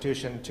the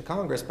Constitution to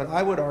Congress, but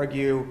I would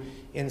argue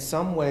in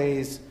some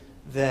ways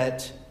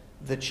that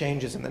the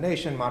changes in the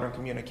nation, modern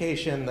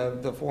communication,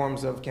 the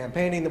forms of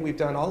campaigning that we've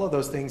done, all of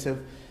those things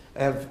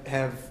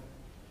have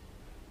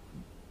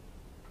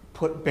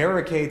put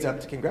barricades up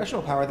to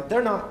congressional power that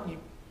they're not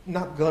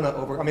going to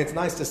I mean, it's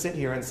nice to sit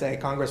here and say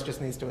Congress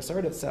just needs to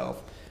assert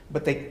itself,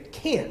 but they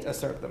can't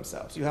assert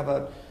themselves. You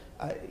have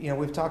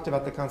we've talked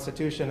about the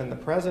Constitution and the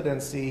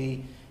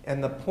presidency,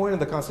 and the point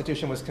of the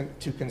Constitution was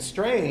to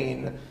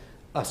constrain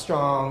a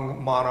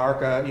strong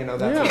monarch, that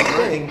sort of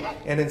thing.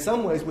 And in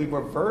some ways, we've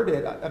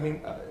reverted. I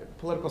mean,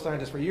 political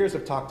scientists for years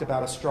have talked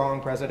about a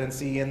strong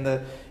presidency and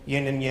the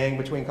yin and yang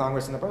between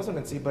Congress and the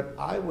presidency, but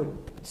I would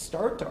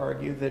start to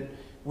argue that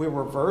we're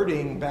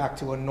reverting back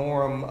to a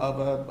norm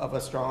of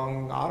a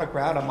strong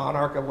autocrat, a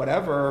monarch, or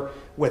whatever,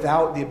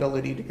 without the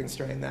ability to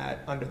constrain that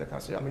under the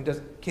Constitution. I mean,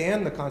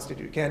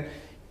 can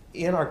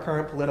in our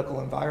current political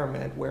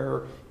environment,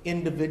 where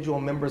individual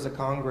members of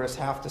Congress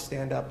have to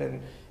stand up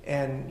and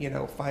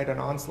fight an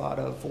onslaught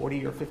of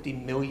 $40 or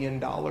 $50 million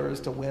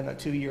to win a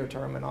 2-year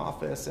term in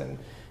office and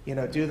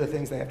do the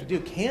things they have to do,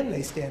 can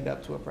they stand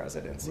up to a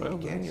presidency? Well,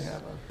 can you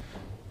have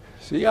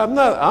See, I'm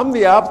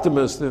the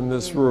optimist in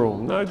this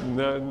room,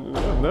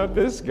 not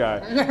this guy.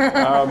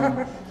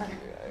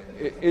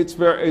 It's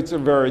a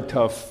very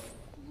tough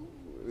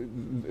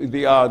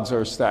the odds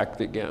are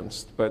stacked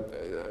against. But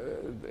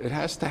it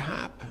has to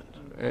happen,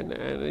 and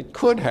it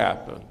could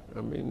happen.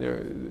 I mean,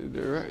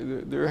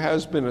 there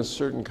has been a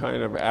certain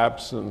kind of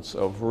absence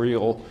of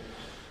real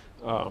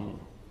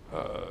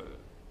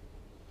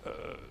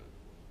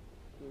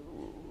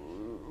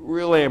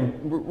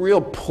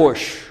real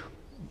push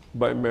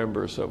by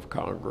members of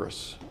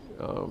Congress.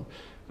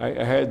 I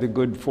had the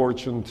good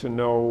fortune to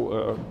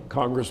know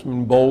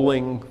Congressman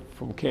Bowling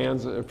from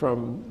Kansas,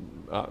 from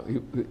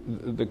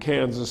the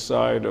Kansas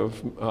side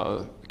of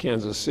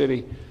Kansas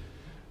City,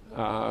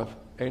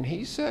 and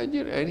he said,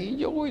 and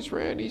he always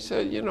ran. He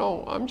said,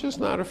 I'm just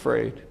not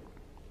afraid.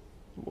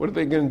 What are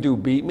they going to do?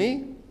 Beat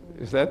me?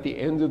 Is that the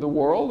end of the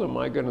world? Am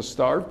I going to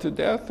starve to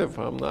death if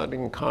I'm not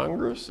in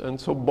Congress? And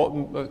so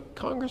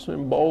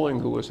Congressman Bowling,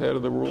 who was head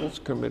of the Rules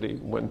Committee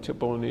when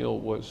Tip O'Neill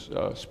was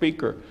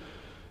Speaker,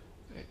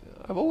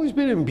 I've always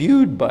been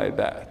imbued by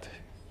that.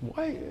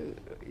 Why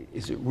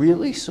is it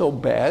really so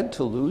bad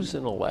to lose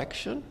an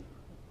election?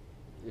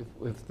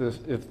 If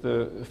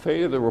the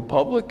fate of the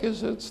republic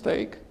is at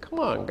stake, come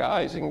on,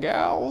 guys and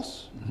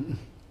gals,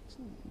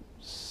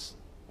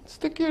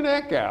 stick your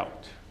neck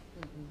out.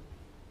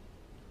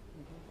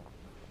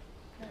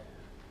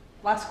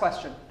 Last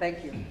question.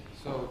 Thank you.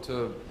 So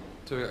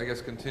to I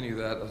guess continue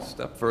that a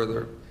step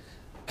further,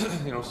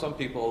 some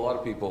people, a lot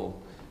of people,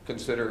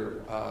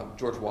 consider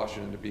George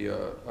Washington to be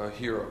a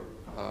hero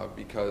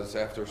because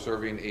after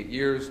serving 8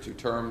 years, 2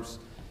 terms,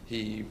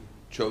 he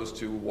chose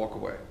to walk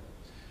away,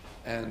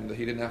 and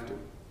he didn't have to.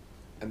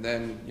 And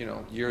then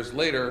years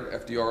later,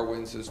 FDR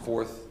wins his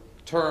 4th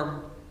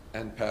term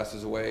and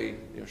passes away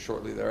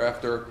shortly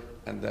thereafter,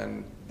 and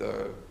then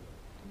the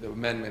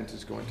amendment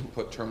is going to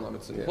put term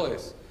limits in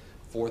place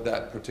for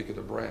that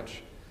particular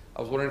branch.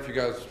 I was wondering if you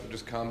guys would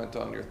just comment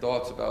on your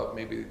thoughts about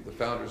maybe the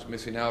founders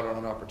missing out on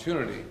an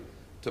opportunity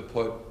to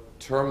put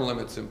term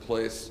limits in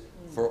place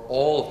for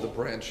all of the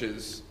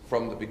branches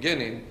from the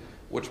beginning,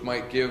 which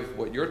might give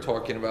what you're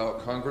talking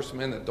about,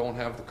 congressmen that don't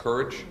have the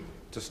courage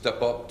to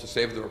step up to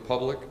save the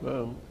republic.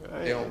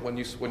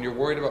 When you're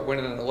worried about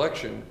winning an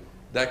election,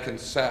 that can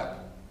sap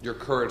your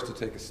courage to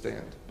take a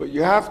stand. But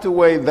you have to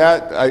weigh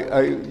that.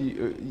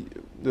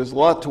 There's a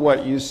lot to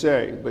what you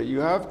say, but you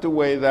have to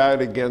weigh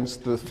that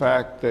against the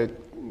fact that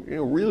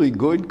really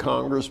good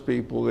Congress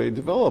people, they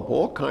develop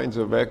all kinds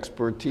of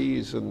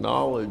expertise and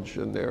knowledge,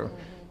 and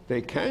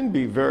they can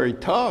be very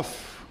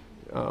tough.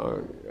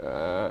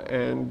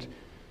 And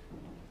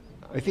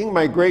I think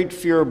my great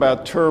fear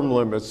about term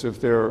limits,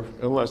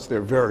 unless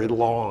they're very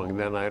long,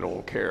 then I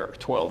don't care.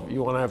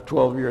 You want to have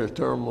 12-year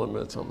term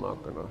limits, I'm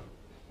not going to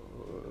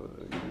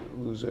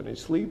lose any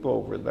sleep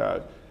over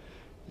that.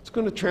 It's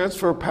going to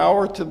transfer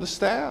power to the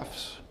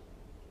staffs.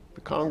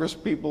 The Congress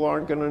people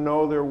aren't going to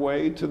know their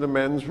way to the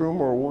men's room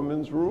or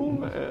women's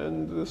room,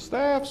 and the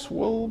staffs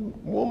will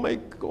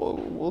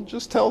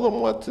just tell them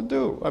what to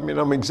do. I mean,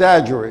 I'm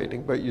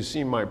exaggerating, but you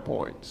see my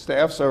point.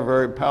 Staffs are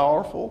very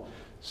powerful.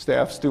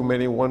 Staffs do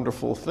many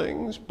wonderful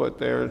things,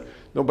 but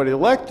nobody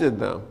elected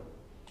them.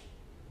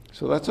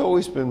 So that's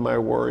always been my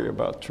worry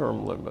about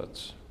term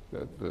limits,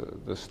 that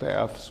the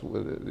staffs,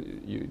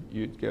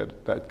 you'd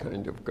get that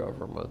kind of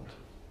government.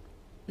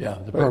 Yeah,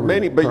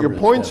 but your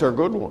points are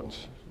good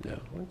ones. Yeah,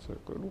 points are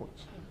good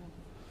ones.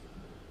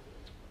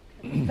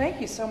 Thank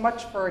you so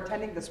much for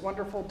attending this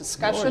wonderful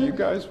discussion. You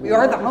guys we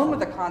are the home of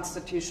the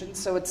Constitution,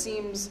 so it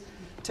seems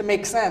to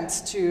make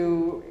sense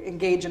to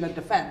engage in a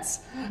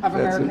defense of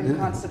American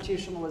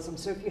constitutionalism.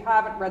 So if you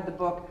haven't read the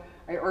book,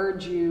 I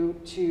urge you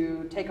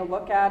to take a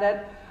look at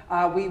it.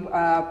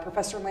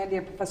 Professor Landy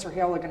and Professor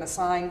Hale are going to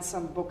sign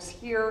some books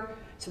here,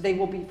 so they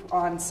will be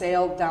on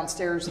sale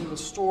downstairs in the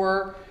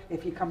store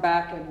if you come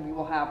back, and we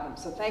will have them.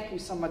 So thank you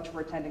so much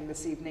for attending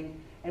this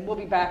evening, and we'll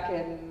be back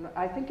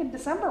I think in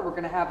December we're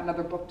going to have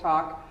another book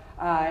talk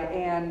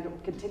and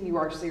continue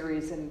our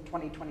series in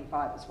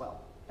 2025 as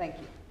well. Thank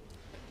you.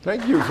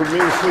 Thank you for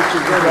being such a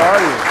good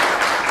audience.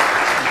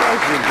 You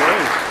guys were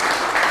great.